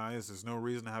my eyes, there's no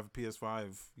reason to have a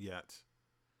PS5 yet.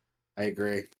 I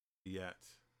agree. Yet.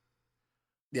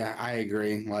 Yeah, I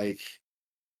agree. Like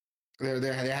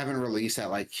they haven't released that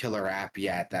like killer app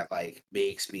yet that like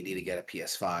makes me need to get a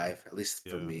PS5. At least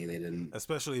for Yeah. me, they didn't.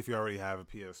 Especially if you already have a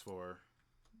PS4,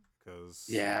 because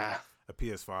Yeah. a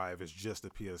PS5 is just a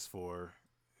PS4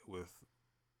 with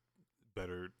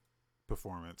better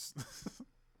performance.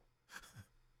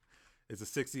 It's a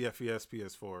 60 FPS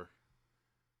PS4.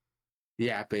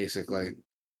 Yeah, basically.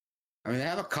 I mean, they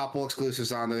have a couple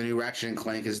exclusives on. The new Ratchet and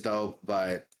Clank is dope,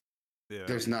 but Yeah.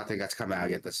 there's nothing that's come out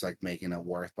yet that's like making it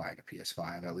worth buying a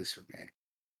PS5, at least for me.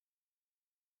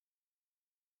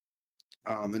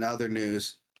 In other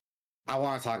news, I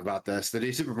want to talk about this. The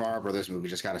new Super Mario Brothers movie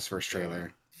just got its first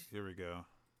trailer, Here we go.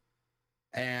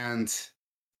 and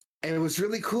it was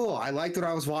really cool. I liked what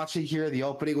I was watching here. The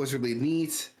opening was really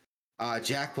neat.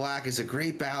 Jack Black is a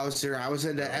great Bowser. I was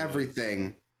into There it is.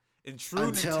 everything In true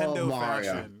until Nintendo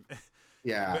Mario. fashion.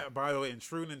 Yeah, By the way, in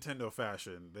true Nintendo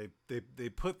fashion, they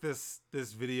put this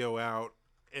video out,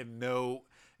 and no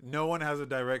one has a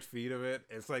direct feed of it.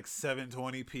 It's like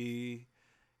 720p,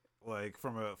 like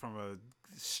from a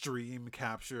stream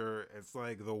capture. It's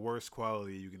like the worst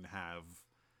quality you can have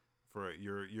for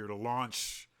your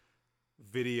launch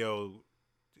video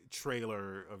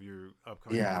trailer of your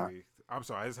upcoming yeah, movie. I'm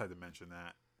sorry, I just had to mention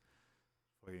that.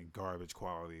 Fucking garbage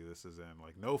quality this is in.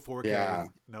 Like no 4K, yeah,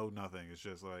 no nothing. It's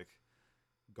just like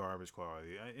garbage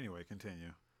quality. Anyway,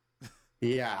 continue.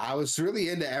 yeah. I was really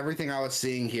into everything I was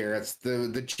seeing here. It's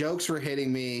the jokes were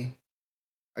hitting me.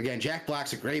 Again, Jack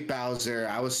Black's a great Bowser.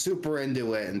 I was super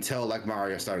into it until like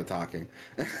Mario started talking.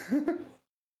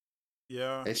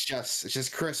 Yeah, It's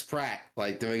just Chris Pratt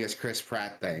like doing his Chris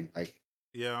Pratt thing. Like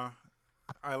yeah.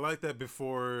 I like that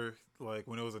before, like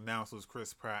when it was announced it was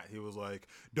Chris Pratt, he was like,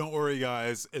 "Don't worry,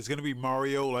 guys, it's gonna be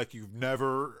Mario like you've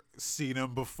never seen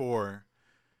him before."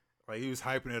 Like he was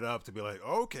hyping it up to be like,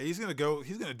 "Okay, he's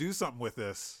gonna do something with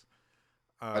this."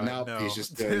 no, he's No,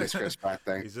 just doing his Chris Pratt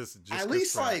thing. he's just At Chris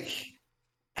least Pratt. like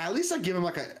at least like give him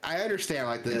like I understand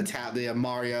like the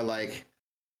Mario like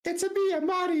it's a me a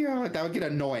Mario. Like, that would get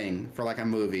annoying for like a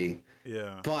movie.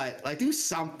 Yeah, But like do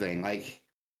something. Like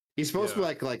he's supposed to be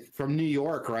yeah. like from New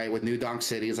York, right? With New Donk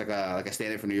City. He's like a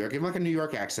stand-in for New York. Give him like a New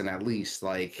York accent at least.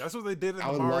 Like That's what they did in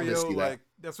I the would love to Mario. see that. Like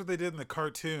that's what they did in the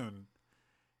cartoon.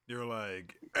 You're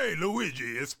like, "Hey,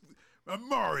 Luigi, it's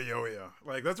Mario here."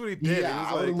 Like that's what he did. Yeah,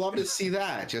 It I was would like, love to see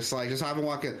that. Just have him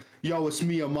walk in. Yo, it's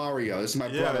me, a Mario. This is my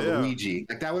yeah, brother yeah, Luigi.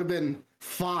 Like that would have been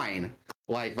fine.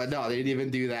 Like, but no, they didn't even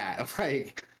do that.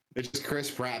 Like it's just Chris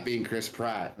Pratt being Chris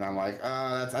Pratt, and I'm like,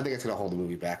 I think it's gonna hold the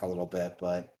movie back a little bit,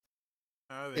 but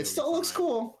I think it it'll be still looks fine.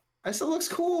 cool. it still looks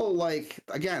cool. Like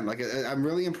again, like I'm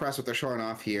really impressed with what they're showing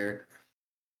off here.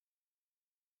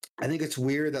 I think it's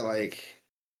weird that like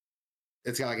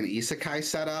it's got like an isekai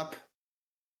setup,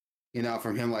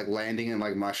 from him like landing in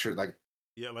like mushroom, like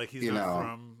Yeah, like he's you not know,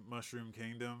 from Mushroom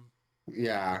Kingdom.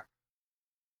 yeah.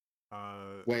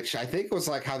 Uh, Which I think was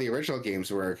like how the original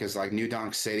games were, because like New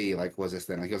Donk City like was this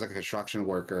thing. Like he was like a construction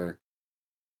worker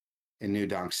in New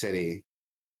Donk City,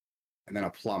 and then a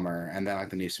plumber, and then like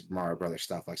the new Super Mario Brothers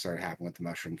stuff like started happening with the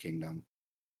Mushroom Kingdom.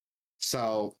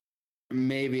 So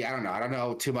maybe I don't know. I don't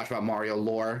know too much about Mario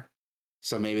lore,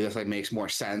 so maybe this like makes more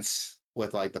sense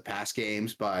with like the past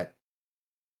games. But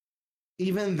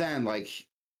even then, like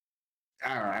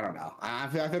I don't know. I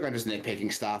think I'm just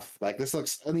nitpicking stuff. Like this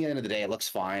looks, at the end of the day, it looks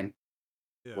fine.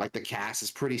 yeah, Like the cast is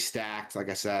pretty stacked. Like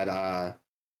I said,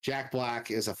 Jack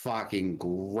Black is a fucking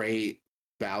great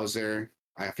Bowser.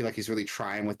 I feel like he's really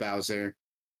trying with Bowser.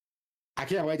 I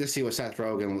can't wait to see what Seth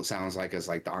Rogen sounds like as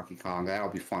like Donkey Kong. That'll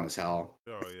be fun as hell.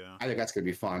 oh yeah, I think that's gonna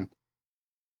be fun.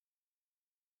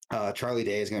 Charlie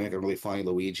Day is gonna make a really funny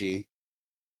Luigi.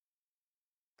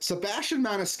 Sebastian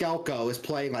Maniscalco is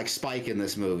playing like Spike in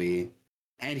this movie,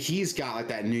 and he's got like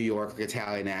that New York like,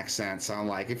 Italian accent. So I'm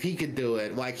like, if he could do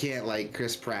it, why can't like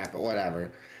Chris Pratt? But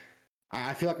whatever.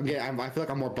 I feel like I feel like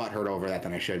I'm more butthurt over that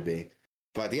than I should be.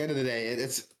 But at the end of the day,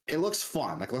 it looks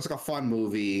fun. Like it looks like a fun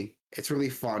movie. It's really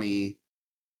funny.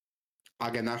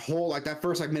 Again, that whole like that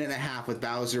first like minute and a half with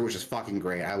Bowser was just fucking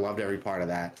great. I loved every part of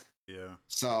that. yeah.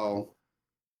 So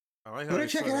I like I'm how gonna they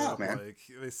check set it it out, up man. like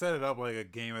they set it up like a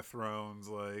Game of Thrones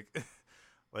like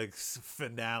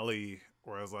finale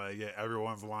where it's like, yeah,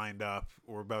 everyone's lined up.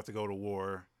 We're about to go to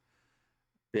war,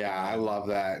 Yeah, and I then love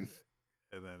that.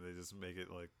 they just make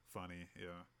it like funny.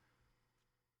 Yeah,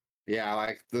 Yeah,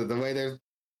 like the way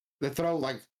they throw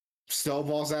like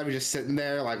snowballs at me just sitting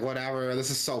there, like whatever. This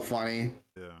is so funny.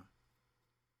 yeah.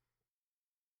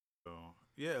 So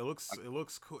yeah, it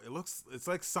looks cool. It's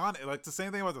like Sonic, like the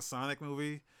same thing about the Sonic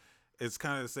movie. It's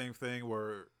kind of the same thing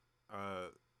where uh,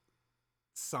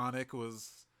 Sonic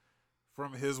was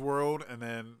from his world, and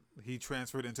then he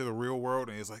transferred into the real world,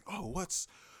 and he's like, "Oh, what's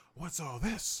all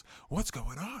this? What's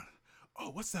going on? Oh,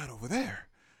 what's that over there?"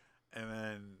 And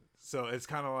then so it's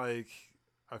kind of like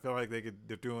I feel like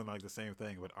they're doing like the same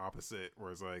thing but opposite,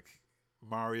 where it's like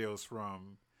Mario's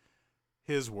from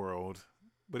his world,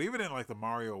 but even in like the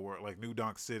Mario world, like New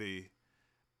Donk City,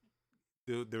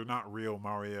 they're not real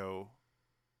Mario.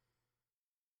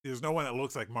 There's no one that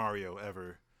looks like Mario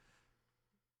ever.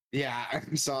 Yeah,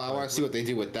 so I want Like to see what they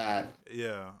do with that.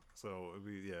 yeah. So it'd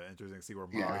be interesting to see where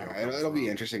Mario Yeah, comes it'll be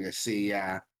from. interesting to see.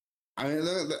 Yeah, I mean,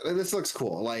 this looks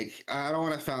cool. Like, I don't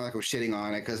want to sound like I'm shitting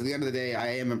on it because at the end of the day, I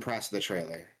am impressed with the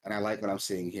trailer and I like what I'm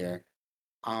seeing here.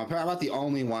 I'm not the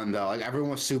only one though. Like,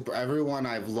 everyone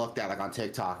I've looked at like on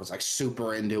TikTok was like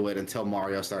super into it until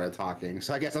Mario started talking.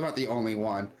 So I guess I'm not the only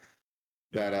one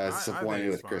that Yeah, is I think disappointed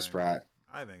it's with Chris fine. Pratt.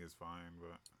 I think it's fine,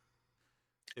 but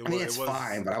I mean, it's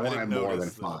fine, but I I want it didn't more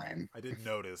than notice that. fine. I didn't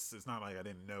notice. It's not like I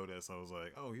didn't notice. I was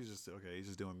like, oh, he's just okay. He's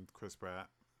just doing Chris Pratt,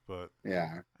 but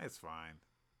Yeah, it's fine.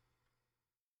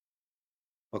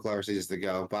 book lover sees to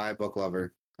go. Bye, book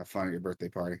lover. Have fun at your birthday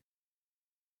party.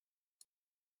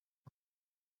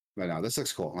 But no, this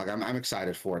looks cool. Like I'm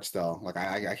excited for it still. Like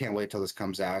I can't wait till this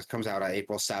comes out. It comes out on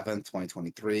April 7th,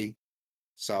 2023.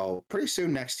 So pretty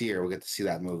soon next year we'll get to see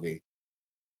that movie.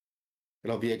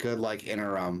 It'll be a good like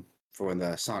interim for when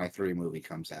the Sonic 3 movie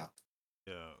comes out.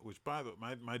 Yeah. Which by the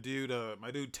my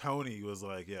dude Tony was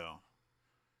like, yo,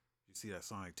 you see that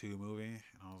Sonic 2 movie?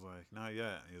 And I was like, not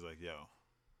yet. And he's like, yo,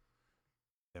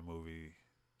 that movie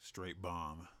straight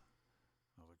bomb.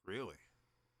 I was like, really?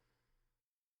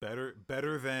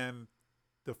 Better than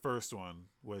the first one,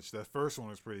 which the first one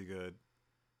was pretty good.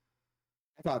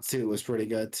 I thought 2 was pretty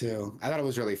good too. I thought it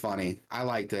was really funny. I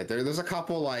liked it. There's a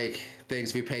couple like things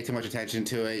if you pay too much attention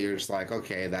to it, you're just like,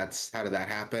 okay, that's how did that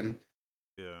happen?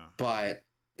 Yeah. But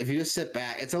if you just sit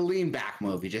back, it's a lean back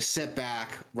movie. Just sit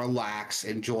back, relax,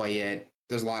 enjoy it.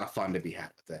 There's a lot of fun to be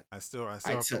had with it. I still I'd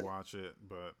have to say watch it,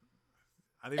 but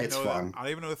I didn't even it's know that. fun. I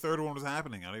didn't even know the third one was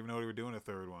happening. I didn't even know they were doing a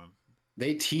third one.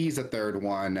 They tease a third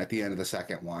one at the end of the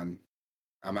second one.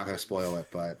 I'm not going to spoil it,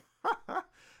 but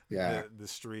yeah. The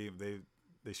stream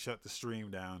they shut the stream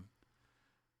down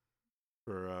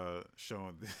for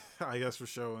showing. I guess for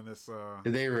showing this.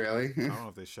 Did they really? I don't know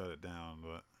if they shut it down,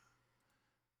 but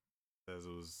as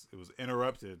it was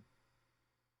interrupted.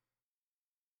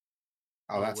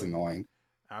 Oh, Oh that's wait, annoying.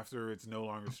 after it's no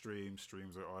longer streamed,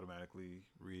 streams are automatically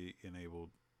re-enabled.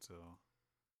 So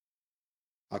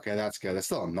Okay, that's good. That's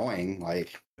still annoying.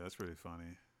 Like, yeah, that's really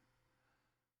funny.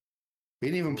 we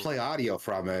didn't even Or play audio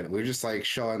from it. We are just like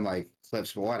showing like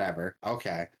clips, but whatever.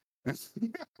 Okay.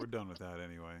 We're done with that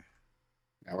anyway.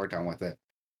 Yeah, we're done with it.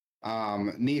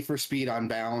 Need for Speed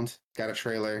Unbound got a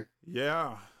trailer.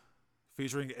 Yeah,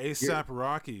 featuring You're, ASAP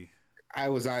Rocky. I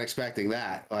was not expecting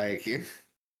that. Like,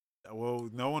 Well,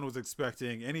 no one was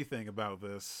expecting anything about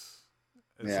this,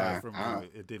 aside yeah, from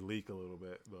it did leak a little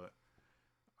bit, but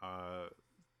uh,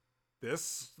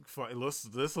 this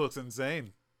looks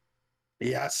insane.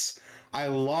 yes, I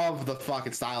love the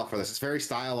fucking style for this. It's very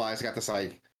stylized. It got this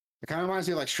like, it kind of reminds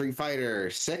me of like Street Fighter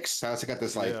 6. How it's got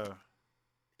this like Yeah,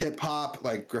 hip hop,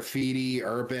 like graffiti,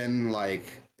 urban, like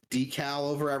decal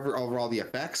over all the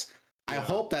effects. I yeah.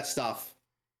 hope that stuff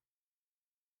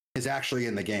is actually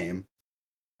in the game.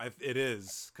 It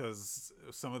is because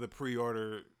some of the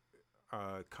pre-order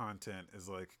content is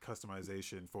like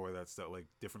customization for that stuff, like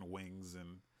different wings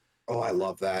and Oh, I different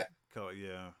love that. color.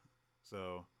 Yeah,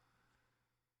 so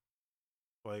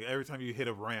like every time you hit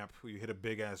a ramp, you hit a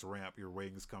big ass ramp, your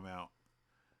wings come out.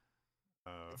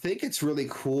 I think it's really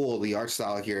cool the art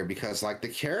style here because like the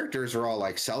characters are all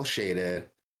like cell shaded,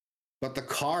 but the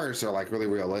cars are like really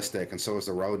realistic, and so is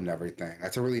the road and everything.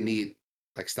 That's a really neat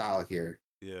like style here,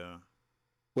 Yeah,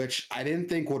 which I didn't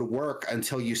think would work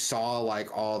until you saw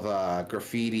like all the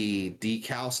graffiti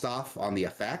decal stuff on the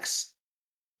effects.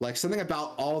 Like something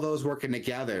about all those working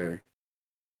together.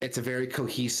 It's a very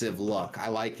cohesive look. I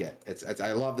like it. It's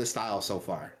I love this style so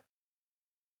far.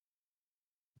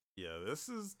 yeah. This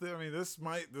is. I mean, this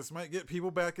might get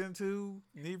people back into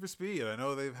Need for Speed. I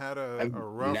know they've had I've a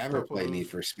rough never couple played of. Need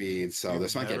for Speed, so You've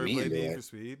this might get never me played into Need for it.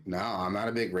 Speed? No, I'm not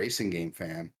a big racing game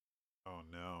fan, Oh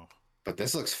no. but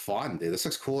this looks fun, dude. This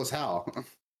looks cool as hell.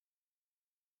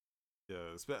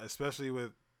 Yeah, especially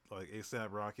with like ASAP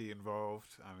Rocky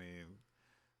involved. I mean,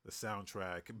 the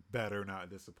soundtrack better not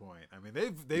disappoint. I mean,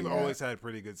 they've Yeah. always had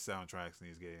pretty good soundtracks in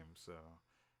these games, so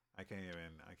I can't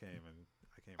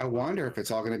I even lie wonder about if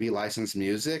it's it. all going to be licensed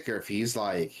music or if he's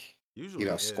like,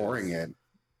 Usually scoring is, it.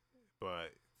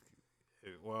 but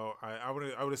well, I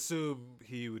would assume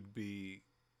he would be.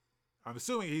 I'm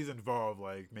assuming he's involved,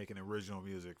 like making original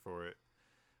music for it,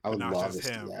 I but would not love just to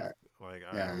see him. that. Like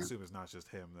I would Yeah. assume it's not just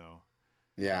him though.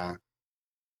 Yeah.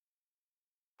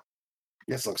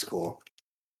 This looks cool.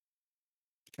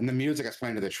 And the music that's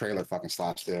playing to the trailer fucking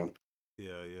slaps too.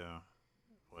 Yeah, yeah.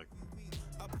 Like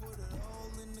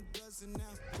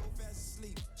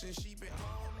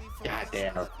God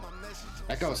damn.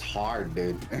 That goes hard,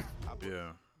 dude.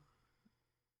 yeah.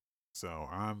 So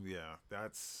yeah,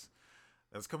 that's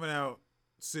coming out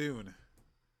soon.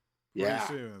 Pretty Yeah.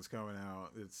 soon it's coming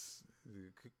out. It's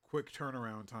a quick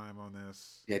turnaround time on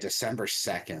this. Yeah, December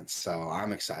 2nd. So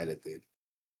I'm excited, dude.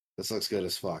 This looks good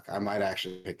as fuck. I might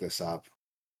actually pick this up.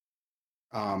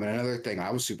 And another thing I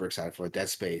was super excited for, Dead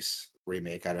Space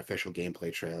remake, got an official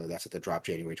gameplay trailer. That's at the drop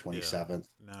January Yeah. 27th.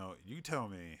 Now you tell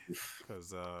me,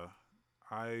 because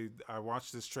I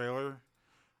watched this trailer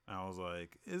and I was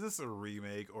like, is this a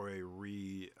remake or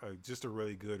just a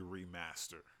really good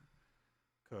remaster?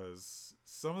 Because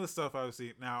some of the stuff I've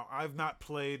seen now, I've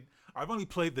only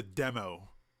played the demo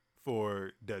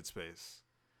for Dead Space,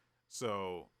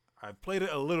 so I've played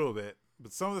it a little bit.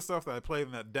 But some of the stuff that I played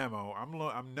in that demo,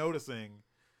 I'm noticing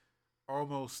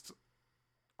almost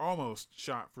almost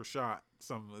shot for shot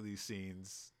some of these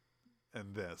scenes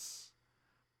in this.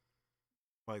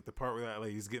 Like the part where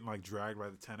like he's getting like dragged by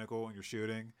the tentacle and you're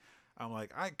shooting. I'm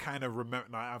like, I kind of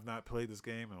remember. I've not played this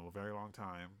game in a very long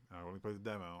time. I only played the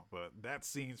demo, but that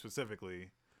scene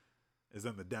specifically is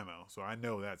in the demo, so I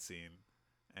know that scene,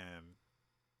 and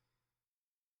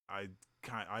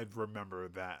I remember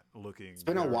that looking It's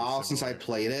been a very while since I similar.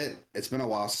 played it. It's been a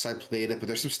while since I played it, but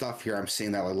there's some stuff here I'm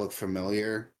seeing that like look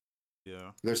familiar.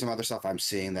 Yeah. There's some other stuff I'm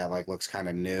seeing that like looks kind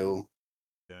of new.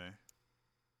 Okay.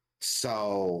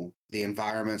 So the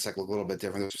environments like look a little bit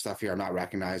different. There's some stuff here I'm not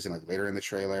recognizing like later in the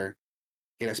trailer.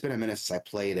 You know, it's been a minute since I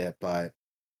played it, but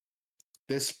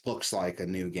this looks like a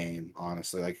new game,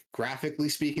 honestly. Like graphically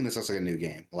speaking, this looks like a new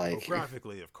game. Oh, Like,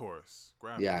 graphically, of course.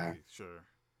 yeah. Graphically, sure.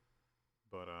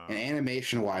 But And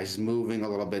animation wise, is moving a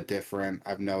little bit different.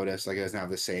 I've noticed like it doesn't have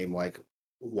the same like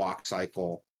walk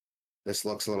cycle. This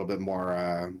looks a little bit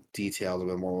more detailed, a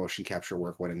little bit more motion capture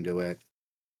work went into it.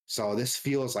 So this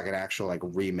feels like an actual like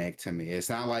remake to me. It's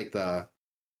not like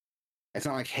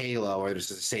Halo where it's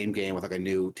the same game with like a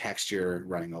new texture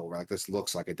running over. Like this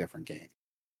looks like a different game.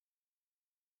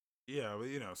 yeah,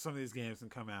 but some of these games can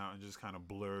come out and just kind of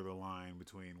blur the line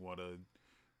between what a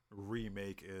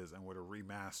remake is and what a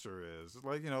remaster is.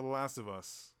 Like, The Last of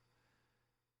Us.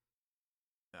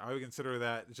 I would consider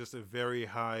that just a very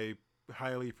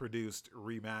highly produced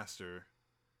remaster.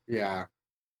 Yeah.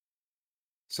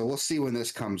 So we'll see when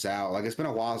this comes out. Like it's been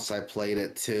a while since I played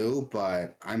it too,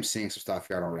 but I'm seeing some stuff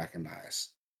here I don't recognize.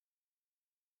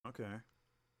 Okay.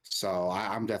 So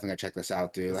I'm definitely gonna check this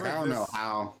out, dude. It's Like I like don't know this.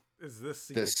 how Is this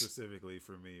scene this. specifically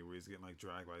for me where he's getting like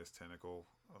dragged by his tentacle?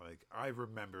 Like I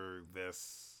remember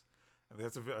this. I mean,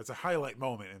 it's a highlight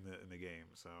moment in the game.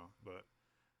 So, but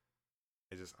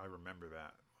I remember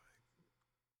that.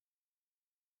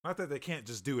 Not that they can't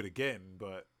just do it again,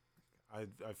 but I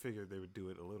figured they would do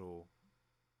it a little.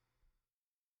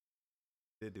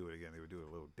 They did do it again. They would do it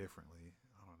a little differently.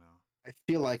 I don't know. I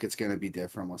feel like it's gonna be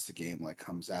different once the game like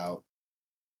comes out.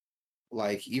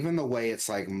 Like even the way it's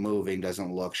like moving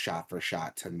doesn't look shot for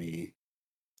shot to me.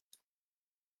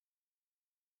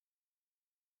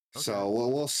 Okay. So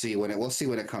we'll see when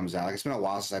it comes out. Like, it's been a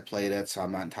while since I played it, so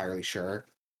I'm not entirely sure.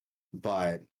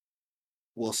 But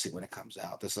we'll see when it comes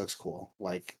out. This looks cool.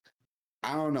 Like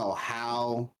I don't know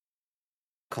how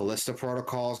Callisto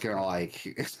Protocol is gonna like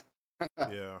is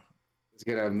Yeah.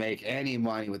 gonna make any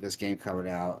money with this game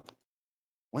coming out.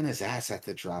 When is that set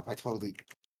to drop? I totally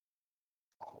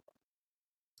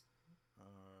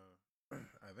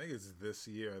I think it's this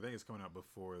year. I think it's coming out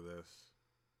before this.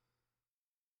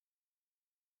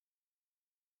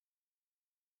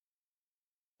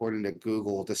 according to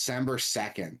Google, December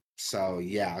 2nd. So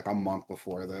yeah, like a month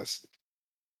before this.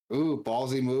 Ooh,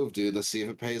 ballsy move, dude. Let's see if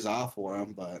it pays off for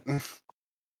him. But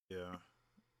Yeah.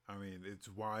 I mean, it's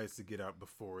wise to get out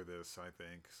before this, I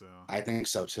think. So, I think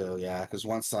so too. Yeah, because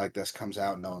once like this comes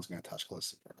out, no one's gonna touch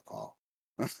Callisto Protocol.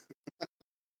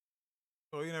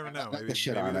 well, you never know. Not the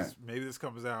shit on it. Maybe this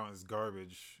comes out and it's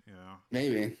garbage. You know.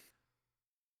 Maybe,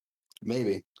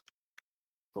 maybe,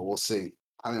 but we'll see.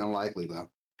 I mean, unlikely though.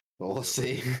 But we'll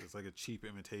see. It's like a cheap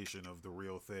imitation of the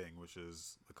real thing, which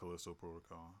is the Callisto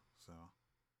Protocol. So.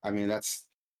 I mean, that's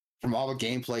from all the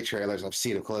gameplay trailers I've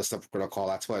seen of Callisto Protocol.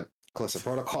 That's what Callisto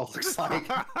Protocol looks like.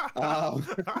 Um,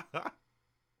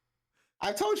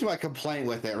 I told you my complaint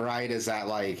with it, right? Is that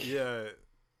like yeah,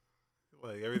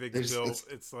 like everything's there's built. it's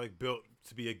It's like built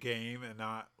to be a game and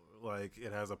not like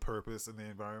it has a purpose in the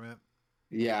environment.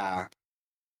 yeah,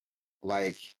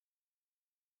 like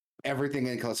everything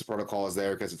in Callisto Protocol is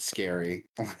there because it's scary.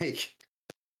 Like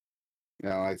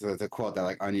like the quote that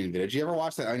like Onion video. Did you ever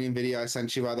watch that Onion video I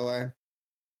sent you by the way?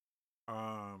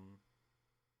 Um,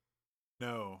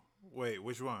 no, wait,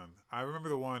 which one? I remember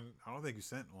the one. I don't think you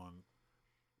sent one.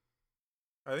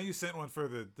 I think you sent one for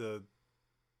the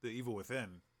Evil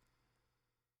Within.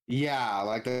 Yeah,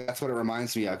 like that's what it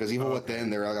reminds me of. Because Evil Oh,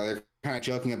 Within, okay. they're kind of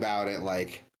joking about it,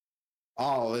 like,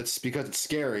 oh, it's because it's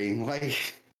scary.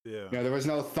 Like, Yeah. there was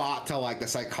no thought to like the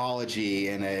psychology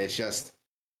in it. It's just,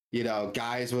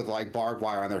 guys with like barbed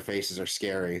wire on their faces are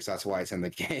scary, so that's why it's in the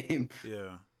game.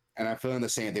 Yeah. And I'm feeling the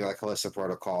same thing like Callisto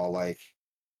Protocol, like,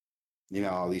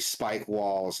 these spike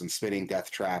walls and spinning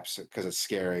death traps because it's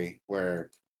scary. Where,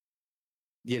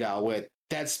 with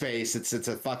Dead Space, it's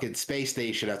a fucking space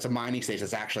station. It's a mining station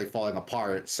that's actually falling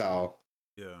apart. So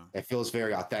Yeah. it feels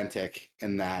very authentic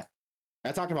in that.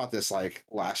 I talked about this like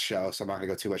last show, so I'm not gonna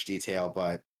go too much detail,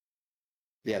 but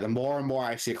yeah, the more and more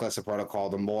I see Callisto Protocol,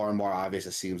 the more and more obvious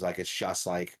it seems like it's just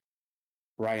like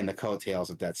riding the coattails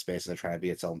of Dead Space and trying to be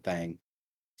its own thing.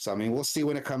 So I mean, we'll see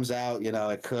when it comes out.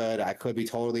 I could be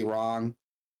totally wrong.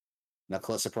 The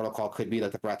Callisto Protocol could be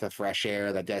like the breath of fresh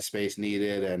air that Dead Space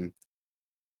needed, and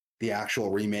the actual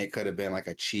remake could have been like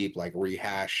a cheap like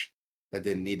rehash that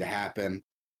didn't need to happen.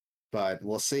 But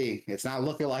we'll see. It's not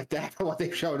looking like that for what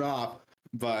they've shown off,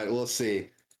 but we'll see.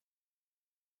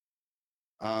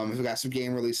 We got some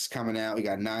game releases coming out. We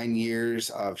got 9 Years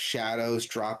of Shadows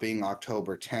dropping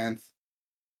October 10th.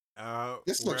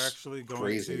 This We're looks actually going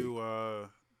crazy. to.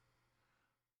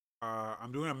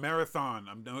 I'm doing a marathon.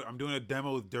 I'm doing a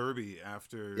demo derby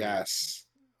after Yes,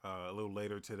 a little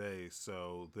later today.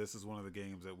 So this is one of the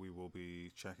games that we will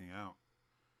be checking out.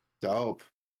 dope.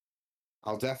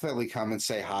 I'll definitely come and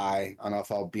say hi. I don't know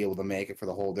if I'll be able to make it for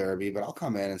the whole derby, but I'll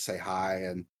come in and say hi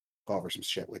and go over some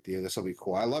shit with you. This will be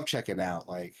cool. I love checking out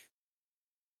like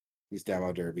these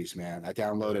demo derbies, man. I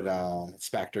downloaded Yeah.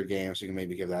 Spectre game, so you can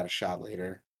maybe give that a shot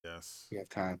later Yes. if you have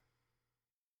time.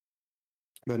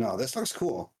 But no, this looks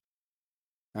cool.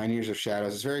 9 Years of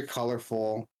Shadows. It's very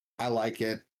colorful. I like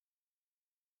it,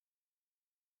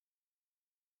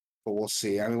 but we'll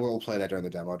see. I mean, we'll play that during the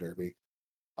demo derby.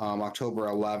 October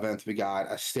 11th, we got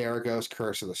Asterigos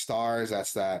Curse of the Stars.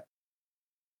 That's that.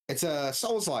 It's a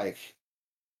Souls like,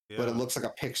 but it Yeah. looks like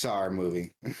a Pixar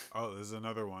movie. Oh, there's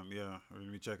another one. Yeah, we're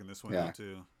gonna be checking this one Yeah. out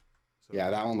too. So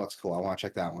Yeah, that one looks cool. I want to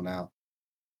check that one out.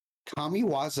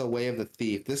 Kamiwaza Way of the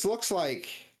Thief. This looks like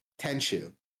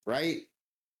Tenchu, right?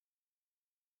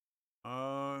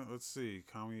 Let's see.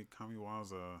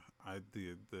 Kamiwaza.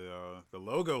 The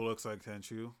logo looks like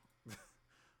Tenchu.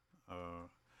 uh,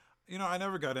 I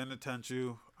never got into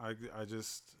Tenchu. I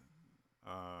just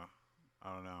uh,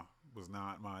 I don't know. Was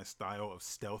not my style of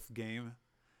stealth game.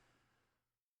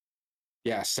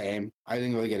 Yeah, same. I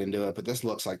didn't really get into it, but this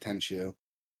looks like Tenchu.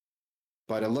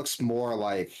 But it looks more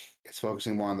like it's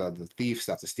focusing more on the thief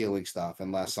stuff, the stealing stuff,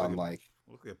 and less Looks like on like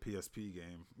a PSP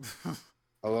game.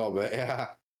 a little bit. Yeah.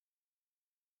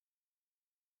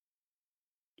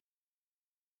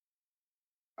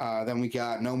 Then we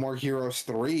got No More Heroes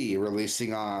 3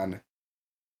 releasing on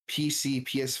PC,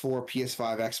 PS4,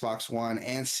 PS5, Xbox One,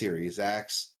 and Series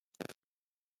X.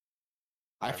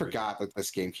 I Everything. forgot that this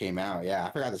game came out. Yeah,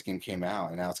 I forgot this game came out,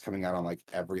 and now it's coming out on like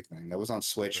everything. That was on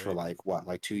Switch for Great. like what,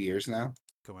 like 2 years now?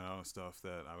 Coming out with stuff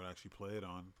that I would actually play it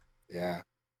on. Yeah.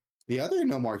 The other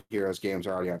No More Heroes games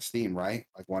are already on Steam, right?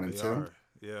 Like one and They two. are.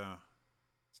 Yeah.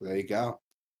 So there you go.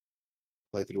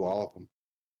 Play through all of them.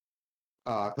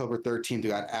 October 13th, we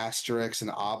got Asterix and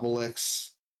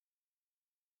Obelix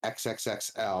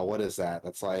XXXL. What is that?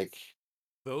 That's like,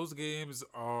 Those games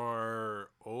are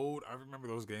old. I remember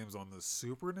those games on the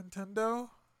Super Nintendo.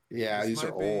 yeah, This these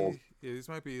are might old. be yeah, these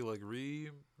might be like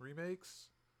remakes.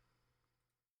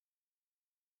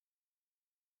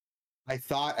 I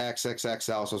thought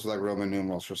XXXL was supposed to be like Roman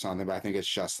numerals for something, but I think it's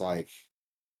just like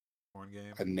Porn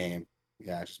game. a name.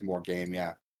 Yeah, just more game.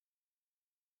 Yeah.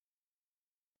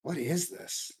 What is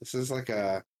this? This is like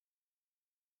a,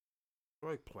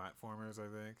 They're like platformers, I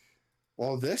think.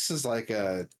 well, this is like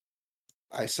a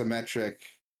isometric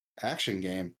action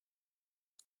game.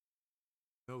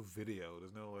 No video.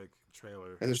 There's no like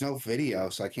trailer. And there's no video,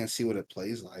 so I can't see what it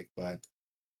plays like, but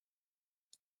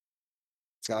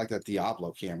it's got like that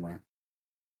Diablo camera.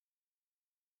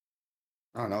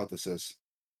 I don't know what this is.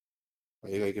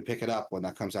 But you can pick it up when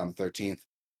that comes out on the 13th.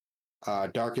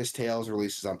 Darkest Tales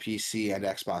releases on PC and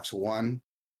Xbox One.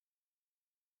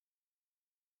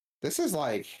 This is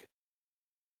like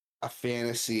a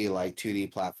fantasy like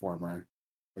 2D platformer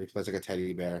where he plays like a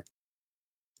teddy bear.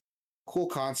 Cool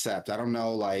concept. I don't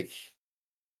know like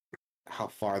how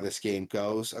far this game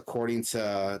goes. According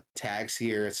to tags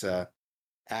here, it's a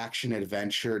action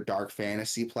adventure dark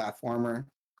fantasy platformer.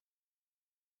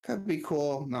 Could be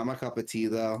cool. Not my cup of tea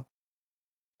though.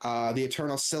 The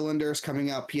Eternal Cylinders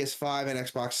coming out PS5 and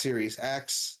Xbox Series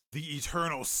X. The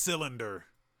Eternal Cylinder.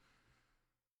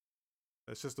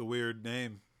 That's just a weird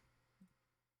name.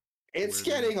 It's Weird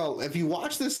getting name. a. If you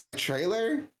watch this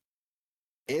trailer,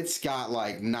 it's got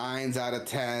like 9s out of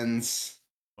 10s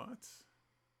What?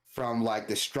 from like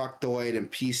Destructoid and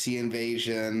PC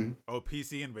Invasion. Oh,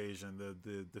 PC Invasion, the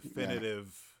Yeah.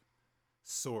 definitive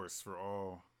source for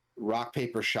all. Rock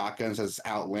Paper Shotgun says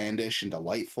outlandish and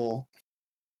delightful.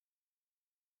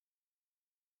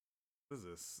 What is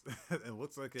this? It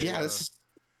looks like a Yeah, this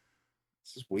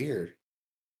is weird.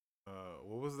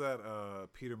 what was that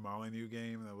Peter Molyneux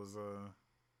game that was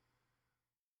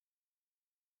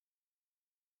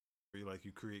where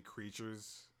you create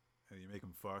creatures and you make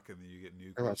them fuck and then you get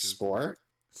new What about creatures. Spore?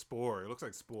 Spore. It looks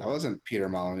like That Spore. wasn't Peter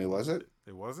Molyneux, was it?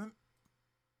 It wasn't.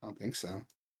 I don't think so.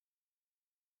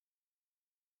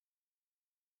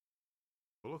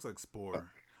 It looks like But,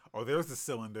 Spore. Oh, there's the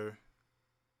cylinder.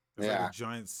 It's like a yeah.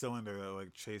 giant cylinder that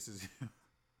like chases you.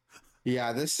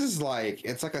 Yeah, this is like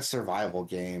it's like a survival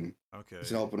game. Okay.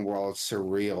 It's an open world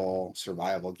surreal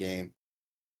survival game.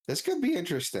 This could be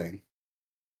interesting.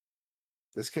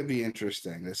 This could be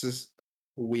interesting. This is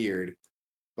weird,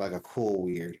 like a cool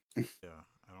weird. Yeah,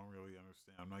 I don't really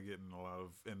understand. I'm not getting a lot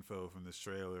of info from this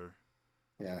trailer.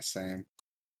 Yeah, same.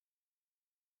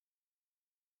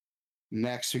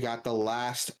 Next, we got The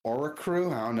Last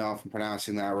Oricru. I don't know if I'm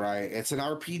pronouncing that right. It's an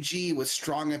RPG with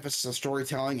strong emphasis on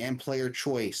storytelling and player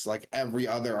choice, like every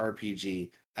other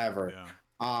RPG ever. Yeah,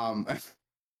 Um,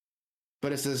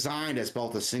 but it's designed as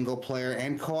both a single player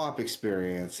and co-op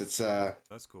experience. It's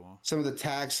that's cool. some of the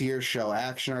tags here show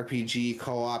action RPG,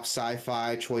 co-op,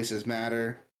 sci-fi, choices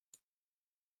matter.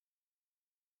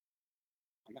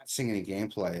 I'm not seeing any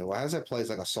gameplay. Why does it play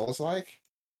like a Souls-like?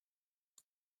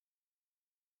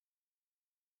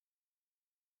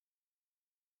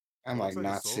 I'm It looks like like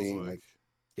a not Souls seeing like. like,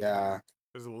 yeah.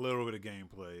 There's a little bit of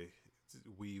gameplay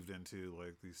weaved into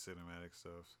like these cinematic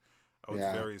stuff. Oh, it's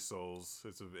Yeah, very Souls.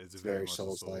 It's it's very very much a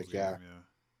Souls Souls like, game. yeah. Yeah,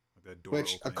 like that door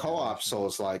Which a opening co-op animation.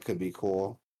 Souls like could be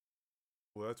cool.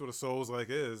 Well, that's what a Souls like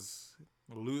is.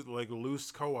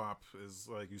 Loose co-op is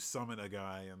like you summon a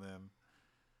guy and then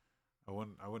I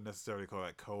wouldn't necessarily call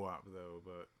that co-op though,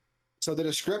 but So the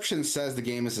description says the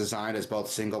game is designed as both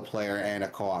single player and a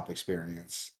co-op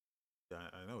experience. yeah,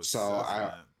 I know it So says I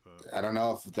that. I don't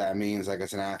know if that means like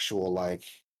it's an actual like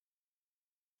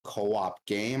co-op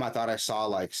game. I thought I saw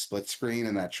like split screen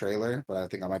in that trailer, but I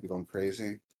think I might be going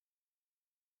crazy.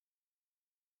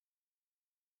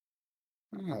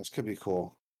 I don't know, this could be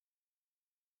cool.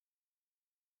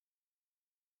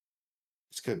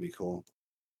 This could be cool,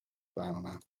 but I don't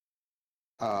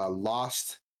know.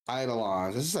 Lost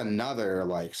Eidolons. This is another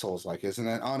like Souls like, isn't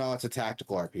it? Oh no, it's a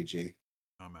tactical RPG.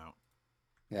 I'm out.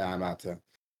 Yeah, I'm out to.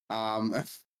 Um,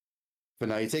 but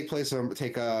no, you take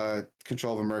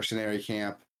control of a mercenary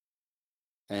camp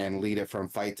and lead it from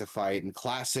fight to fight in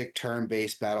classic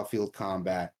turn-based battlefield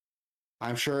combat.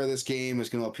 I'm sure this game is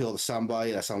going to appeal to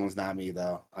somebody. That someone's not me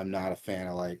though. I'm not a fan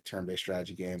of like turn-based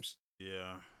strategy games,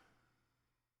 Yeah.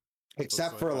 Looks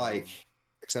except like for like,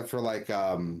 except for like,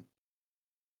 God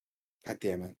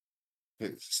damn it,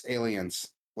 it's Aliens.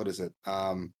 What is it?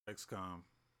 XCOM.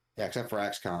 Yeah, except for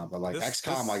XCOM, but like This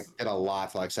XCOM like this did a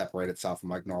lot to like separate itself from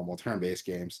like normal turn-based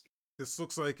games. this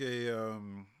looks like a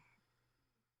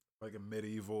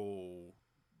medieval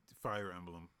Fire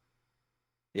Emblem.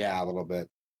 Yeah, a little bit,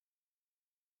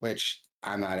 which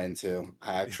I'm not into.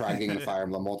 I've tried getting into Fire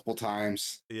Emblem multiple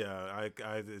times. Yeah, I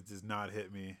it does not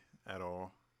hit me at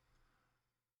all.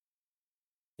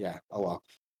 Yeah, oh well.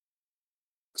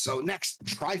 So next,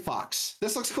 Trifox.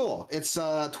 This looks cool. It's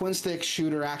a twin stick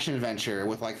shooter action adventure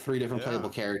with like 3 different Yeah, playable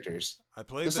characters. I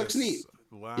played This looks neat.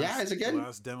 this Yeah, is it good?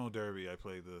 last demo derby. I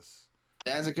played this.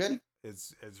 Yeah, is it good?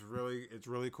 It's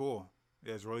really cool.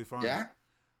 Yeah, it's really fun. Yeah.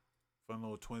 Fun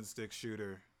little twin stick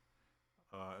shooter.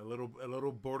 A little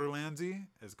Borderlandsy.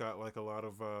 It's got like a lot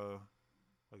of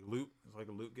like loot. It's like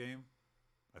a loot game,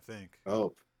 I think.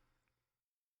 Oh,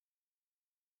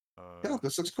 Uh, yeah,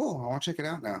 this looks cool. I want to check it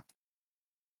out now.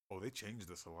 oh, they changed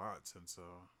this a lot since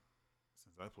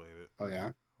I played it. Oh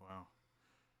yeah. Wow.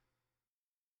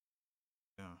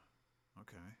 Yeah.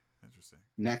 Okay. Interesting.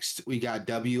 Next, we got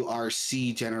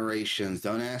WRC Generations.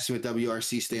 Don't ask me what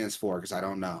WRC stands for because I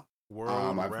don't know.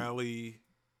 World I've Rally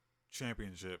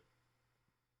Championship.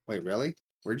 Wait, really?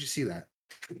 Where'd you see that?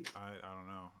 I don't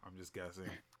know. I'm just guessing.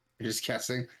 You're just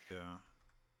guessing. Yeah.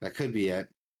 That could be it.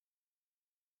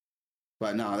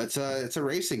 But no, it's a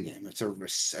racing game. It's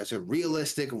a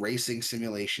realistic racing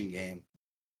simulation game,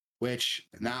 which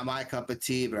not my cup of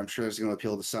tea, but I'm sure it's going to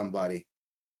appeal to somebody.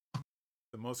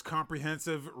 The most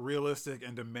comprehensive, realistic,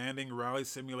 and demanding rally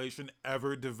simulation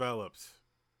ever developed.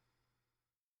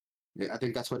 Yeah, I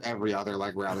think that's what every other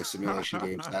like rally simulation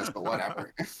game says, but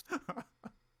whatever.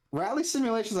 Rally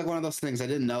simulation is like one of those things I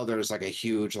didn't know there was like a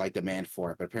huge like demand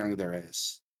for it, but apparently there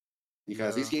is.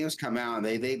 Because Yeah. these games come out and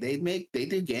they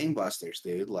do gangbusters,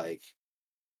 dude. Like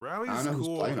I don't Rally's know who's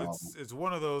cool. playing all of them. It's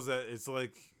one of those that it's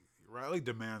like rally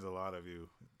demands a lot of you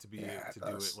to be Yeah, it to do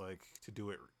it does. like to do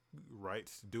it right,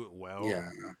 to do it well. Yeah,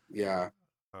 yeah,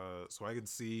 So I can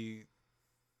see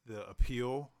the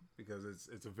appeal because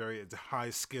it's a high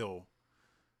skill.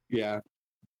 yeah,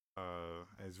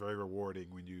 And it's very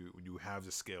rewarding when you have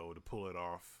the skill to pull it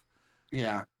off.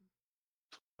 yeah.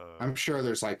 Uh, I'm sure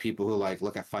there's like people who like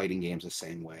look at fighting games the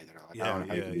same way. They're like, I don't yeah, know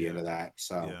how you yeah, can be yeah, into that.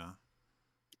 So, yeah.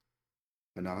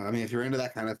 but no, I mean, if you're into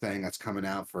that kind of thing, that's coming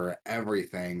out for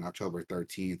everything October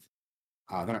 13th.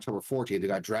 Then October 14th, they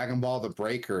got Dragon Ball The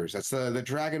Breakers. That's the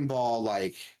Dragon Ball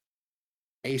like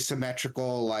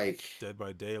asymmetrical like Dead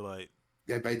by Daylight.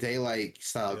 Dead by Daylight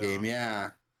style Yeah. game. Yeah,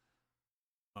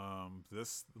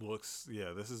 This looks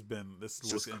yeah. This this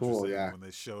is looks cool. interesting. Yeah, When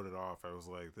they showed it off, I was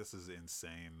like, this is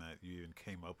insane that you even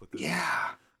came up with this.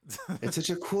 yeah. It's such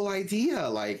a cool idea.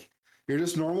 Like you're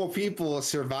just normal people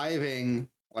surviving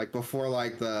like before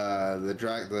like the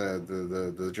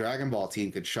Dragon Ball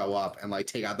team could show up and like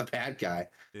take out the bad guy.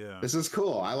 Yeah. This is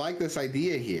cool. I like this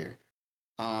idea here.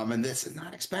 And this is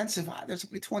not expensive. There's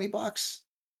only $20.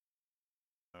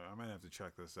 I might have to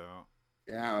check this out.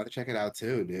 Yeah, I have to check it out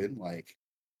too, dude. Like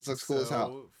this looks cool as hell.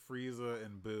 Cell, Frieza,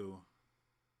 and Boo.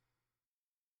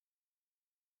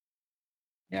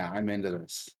 Yeah, I'm into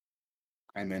this.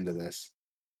 I'm into this.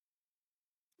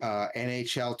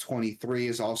 NHL 23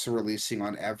 is also releasing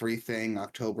on everything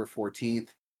October 14th.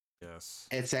 Yes.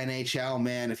 It's NHL,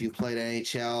 man. If you played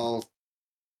NHL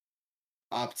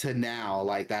up to now,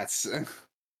 like that's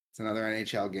it's another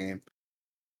NHL game.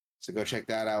 So go check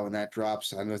that out when that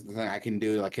drops. I know there's nothing I can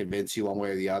do to like convince you one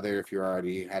way or the other if you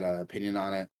already had an opinion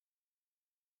on it.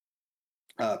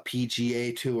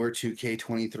 PGA Tour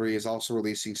 2K23 is also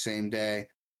releasing same day.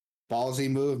 Ballsy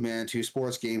move, man. 2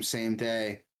 sports games same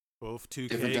day. Both 2K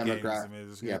Different games. demographic. I mean,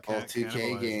 it's Yeah, gonna both 2K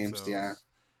cannibalize games. Yeah, themselves.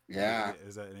 yeah.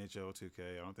 Is that NHL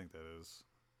 2K? I don't think that is.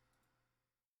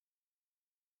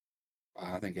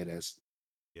 I think it is.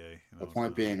 Yeah, The no,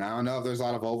 point being, I don't know if there's a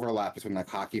lot of overlap between like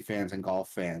hockey fans and golf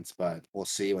fans, but we'll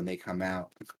see when they come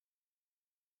out.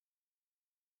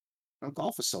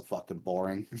 Golf is so fucking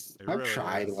boring. it I've really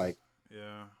tried is. like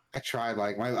Yeah.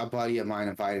 my a buddy of mine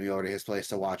invited me over to his place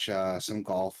to watch some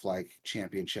golf like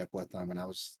championship with them, and I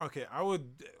was Okay, I would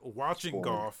watching bored.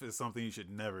 golf is something you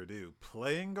should never do.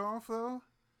 Playing golf though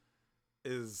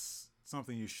is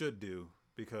something you should do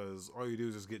because all you do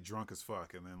is just get drunk as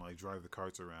fuck and then like drive the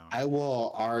carts around. I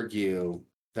will argue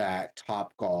that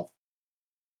Top Golf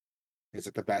is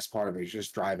like the best part of it. It's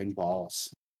just driving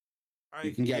balls.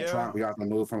 You I can get yeah. drunk, but you don't have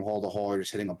to move from hole to hole. You're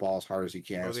just hitting a ball as hard as you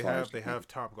can, Oh, as far as you they can. have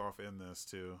Top Golf in this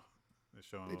too. They're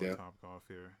showing a They little do. Top Golf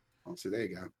here. Oh, so there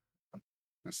you go.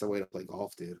 That's the way to play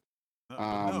golf, dude. No,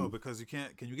 Um, because you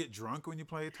can't. Can you get drunk when you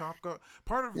play Top Golf?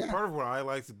 yeah, Part of what I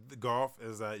like the golf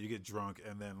is that you get drunk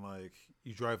and then like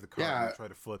you drive the cart and you yeah. try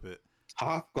to flip it.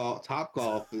 Top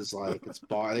Golf is like it's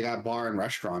bar. They got bar and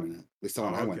restaurant in it. At least the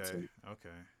one Oh, I went okay, to.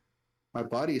 okay. My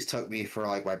buddies took me for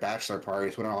like my bachelor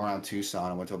parties. Went all around Tucson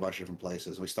and went to a bunch of different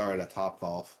places. We started at Top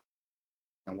Golf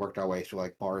and worked our way through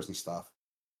like bars and stuff.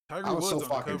 I Tiger was so Woods on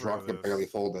the fucking cover of drunk that barely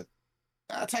this. folded.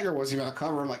 Tiger wasn't even on the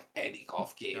cover of like any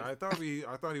golf Yeah, game.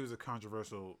 I thought he was a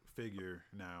controversial figure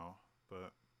now,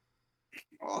 but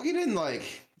Well, he didn't like.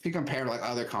 If you compare like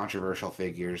other controversial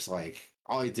figures, like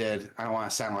all he did. I don't want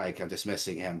to sound like I'm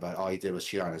dismissing him, but all he did was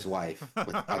cheat on his wife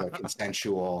with other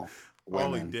consensual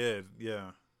all he women. did,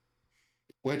 yeah.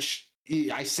 Which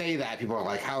I say that people are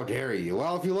like, "How dare you?"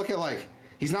 Well, if you look at like,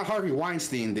 he's not Harvey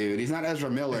Weinstein, dude. He's not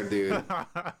Ezra Miller, dude.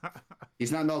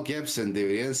 He's not Mel Gibson,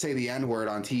 dude. He didn't say the N word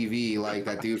on TV like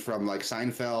that dude from like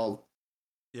Seinfeld.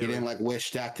 Yeah, He didn't like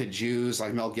wish death to Jews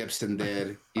like Mel Gibson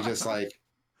did. He just like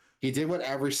he did what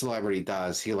every celebrity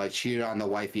does. He like cheated on the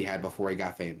wife he had before he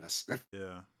got famous.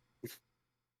 yeah.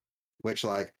 Which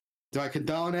like, do I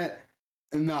condone it?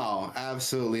 No,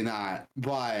 absolutely not.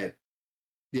 But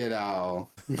you know,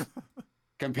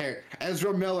 compare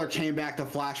Ezra Miller came back to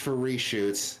Flash for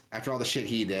reshoots after all the shit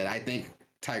he did. I think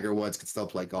Tiger Woods could still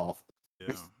play golf.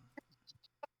 Yeah.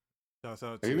 Shouts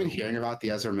out Have you been to hearing about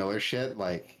the Ezra Miller shit?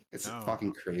 Like, it's no.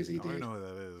 fucking crazy, I don't dude. know who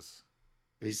that is.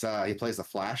 He plays the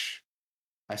Flash.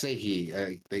 I say he.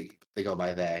 They go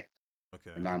by they.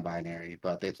 Okay. They're non-binary,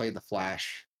 but they played the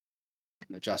Flash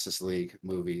in the Justice League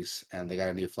movies, and they got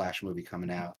a new Flash movie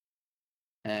coming out.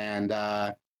 And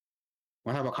we're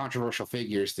talking about controversial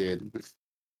figures, dude.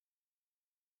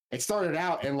 It started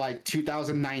out in like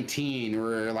 2019,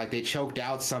 where like they choked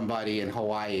out somebody in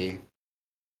Hawaii,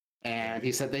 and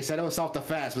they said it was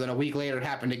self-defense, but then a week later it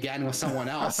happened again with someone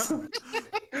else.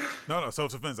 No,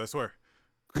 self-defense, I swear.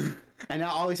 And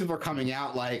now all these people are coming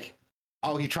out like,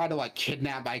 oh, he tried to like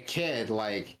kidnap my kid.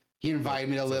 Like he invited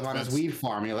me to live on his Self-defense. weed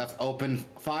farm. He left open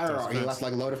firearms. He Self-defense. left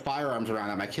like loaded firearms around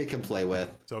that my kid can play with.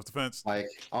 Self-defense. Like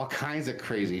all kinds of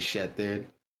crazy shit, dude.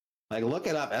 Like look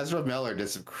it up. Ezra Miller did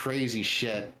some crazy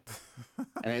shit,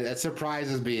 and it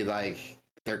surprises me. Like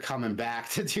they're coming back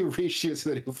to do reshoots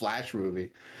of the new Flash movie.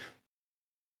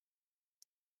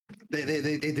 They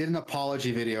did an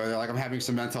apology video. They're like, I'm having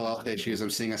some mental health issues. I'm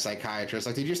seeing a psychiatrist.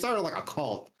 Like, did you start like a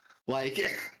cult? Like,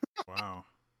 Wow.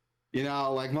 you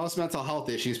know, like most mental health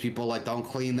issues, people like don't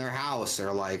clean their house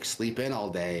or like sleep in all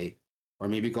day, or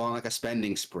maybe go on like a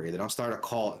spending spree. They don't start a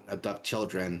cult, abduct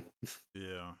children.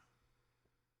 Yeah.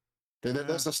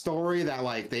 There's a story that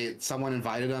like someone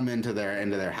invited them into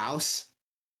their house,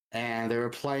 and they were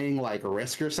playing like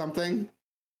Risk or something.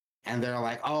 And they're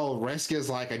like, oh, Risk is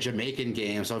like a Jamaican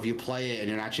game. So if you play it and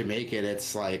you're not Jamaican,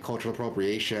 it's like cultural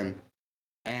appropriation.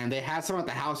 And they had someone at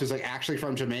the house who's like actually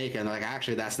from Jamaica. And they're like,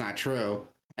 actually, that's not true.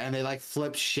 And they like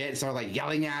flipped shit and started like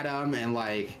yelling at them and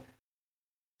like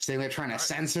saying they're trying to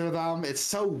censor them. It's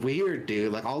so weird,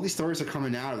 dude. Like all these stories are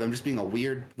coming out of them just being a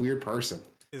weird person.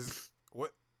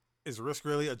 Is Risk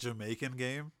really a Jamaican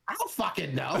game? I don't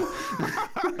fucking know.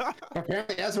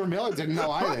 Apparently Ezra Miller didn't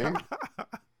know either.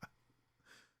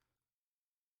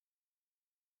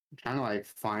 Trying to like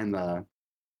find the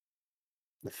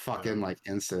fucking like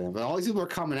incident, but all these people are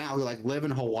coming out who like live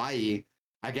in Hawaii.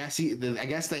 I guess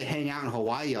they hang out in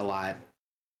Hawaii a lot,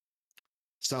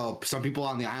 so some people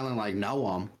on the island like know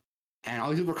them, and all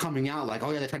these people are coming out like,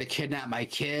 oh yeah, they tried to kidnap my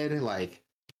kid. Like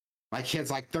my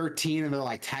kid's like 13, and they're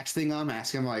like texting them,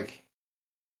 asking him like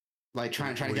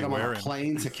trying to get him on a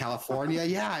plane to California.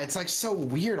 Yeah, it's like so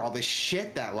weird. All this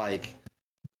shit that like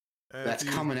that's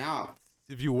coming out.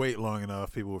 If you wait long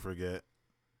enough, people will forget.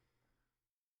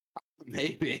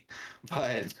 Maybe,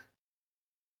 but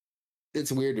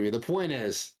it's weird to me. The point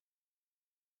is,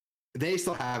 they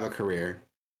still have a career.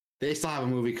 They still have a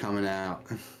movie coming out.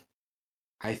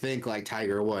 I think like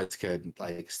Tiger Woods could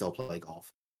like still play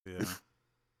golf. Yeah.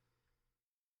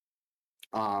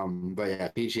 But yeah,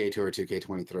 PGA Tour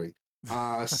 2K23.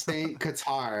 Saint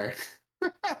Qatar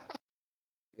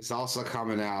is also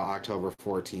coming out October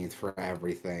 14th for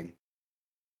everything.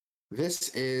 This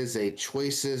is a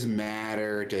Choices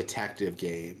Matter detective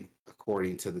game,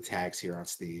 according to the tags here on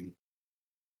Steam.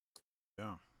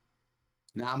 Yeah.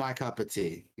 Not my cup of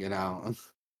tea, you know.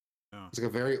 Yeah. It's like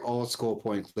a very old school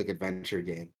point and click adventure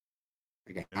game.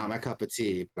 Again, not my cup of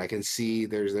tea, but I can see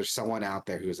there's someone out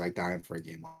there who's like dying for a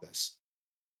game like this.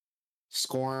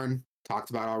 Scorn,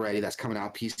 talked about already. That's coming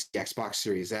out PC, Xbox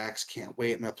Series X. Can't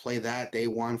wait. I'm gonna play that day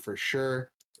one for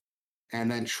sure. And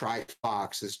then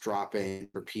Trifox is dropping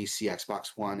for PC,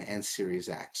 Xbox One, and Series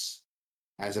X,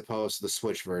 as opposed to the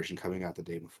Switch version coming out the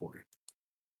day before.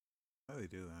 How do they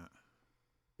do that?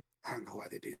 I don't know why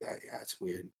they do that. Yeah, it's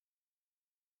weird.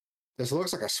 This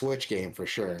looks like a Switch game for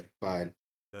sure, but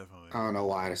Definitely. I don't know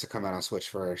why it has to come out on Switch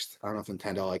first. I don't know if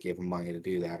Nintendo like gave them money to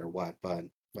do that or what, but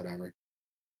whatever.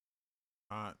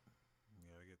 Hot. You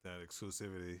gotta get that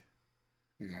exclusivity.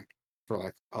 Yeah, for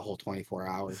like a whole 24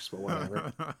 hours, but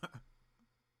whatever.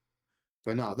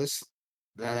 But no, that's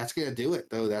gonna do it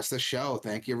though. That's the show.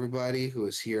 Thank you everybody who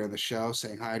is here on the show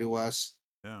saying hi to us.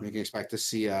 Yeah. We can expect to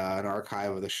see an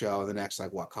archive of the show in the next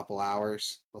like what couple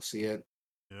hours. We'll see it.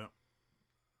 Yeah.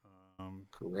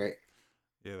 Great.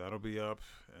 Yeah, that'll be up,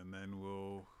 and then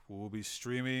we'll be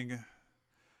streaming.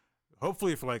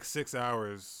 Hopefully for like 6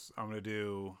 hours. I'm gonna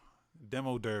do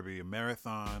Demo Derby, a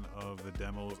marathon of the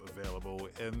demos available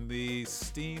in the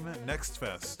Steam Next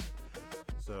Fest.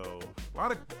 So a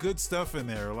lot of good stuff in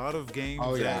there. A lot of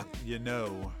games that you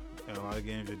know, and a lot of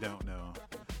games you don't know.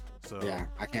 So yeah,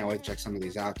 I can't wait to check some of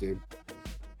these out, dude.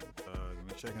 Gonna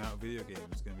be checking out video games.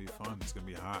 It's gonna be fun. It's gonna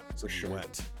be hot. It's gonna be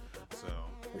wet. So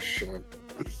for sure.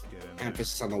 Get in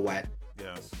Emphasis on the wet.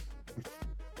 Yes.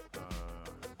 So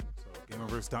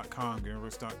Gamerverse.com,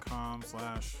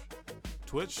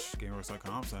 Gamerverse.com/Twitch,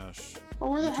 Gamerverse.com/.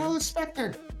 Oh, where the hell is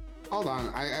Spectre? Hold on,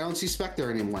 I don't see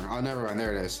Spectre anymore. Oh, never mind.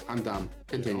 There it is. I'm dumb.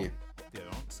 Continue. Yeah,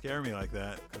 don't scare me like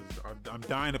that, because I'm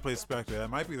dying to play Spectre. That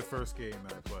might be the first game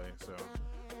that I play. So.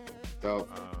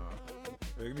 Dope.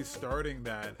 They're gonna be starting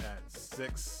that at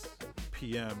 6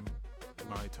 p.m.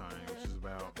 my time, which is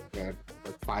about like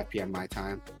 5 p.m. my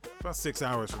time. About 6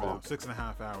 hours from now,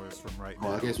 6.5 hours from right now.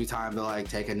 Well, it gives me time to like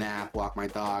take a nap, walk my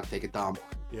dog, take a dump.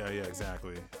 Yeah,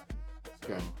 exactly.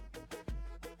 So.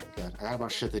 Good. I got a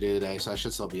bunch of shit to do today, so I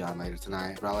should still be on later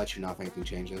tonight. But I'll let you know if anything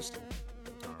changes.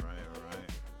 All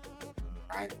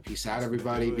right. Peace out,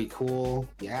 everybody. Be cool.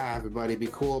 Yeah, everybody, be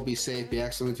cool, be safe, be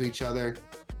excellent to each other.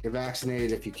 Get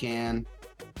vaccinated if you can.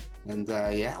 And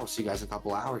yeah, we'll see you guys in a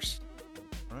couple hours.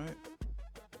 All right.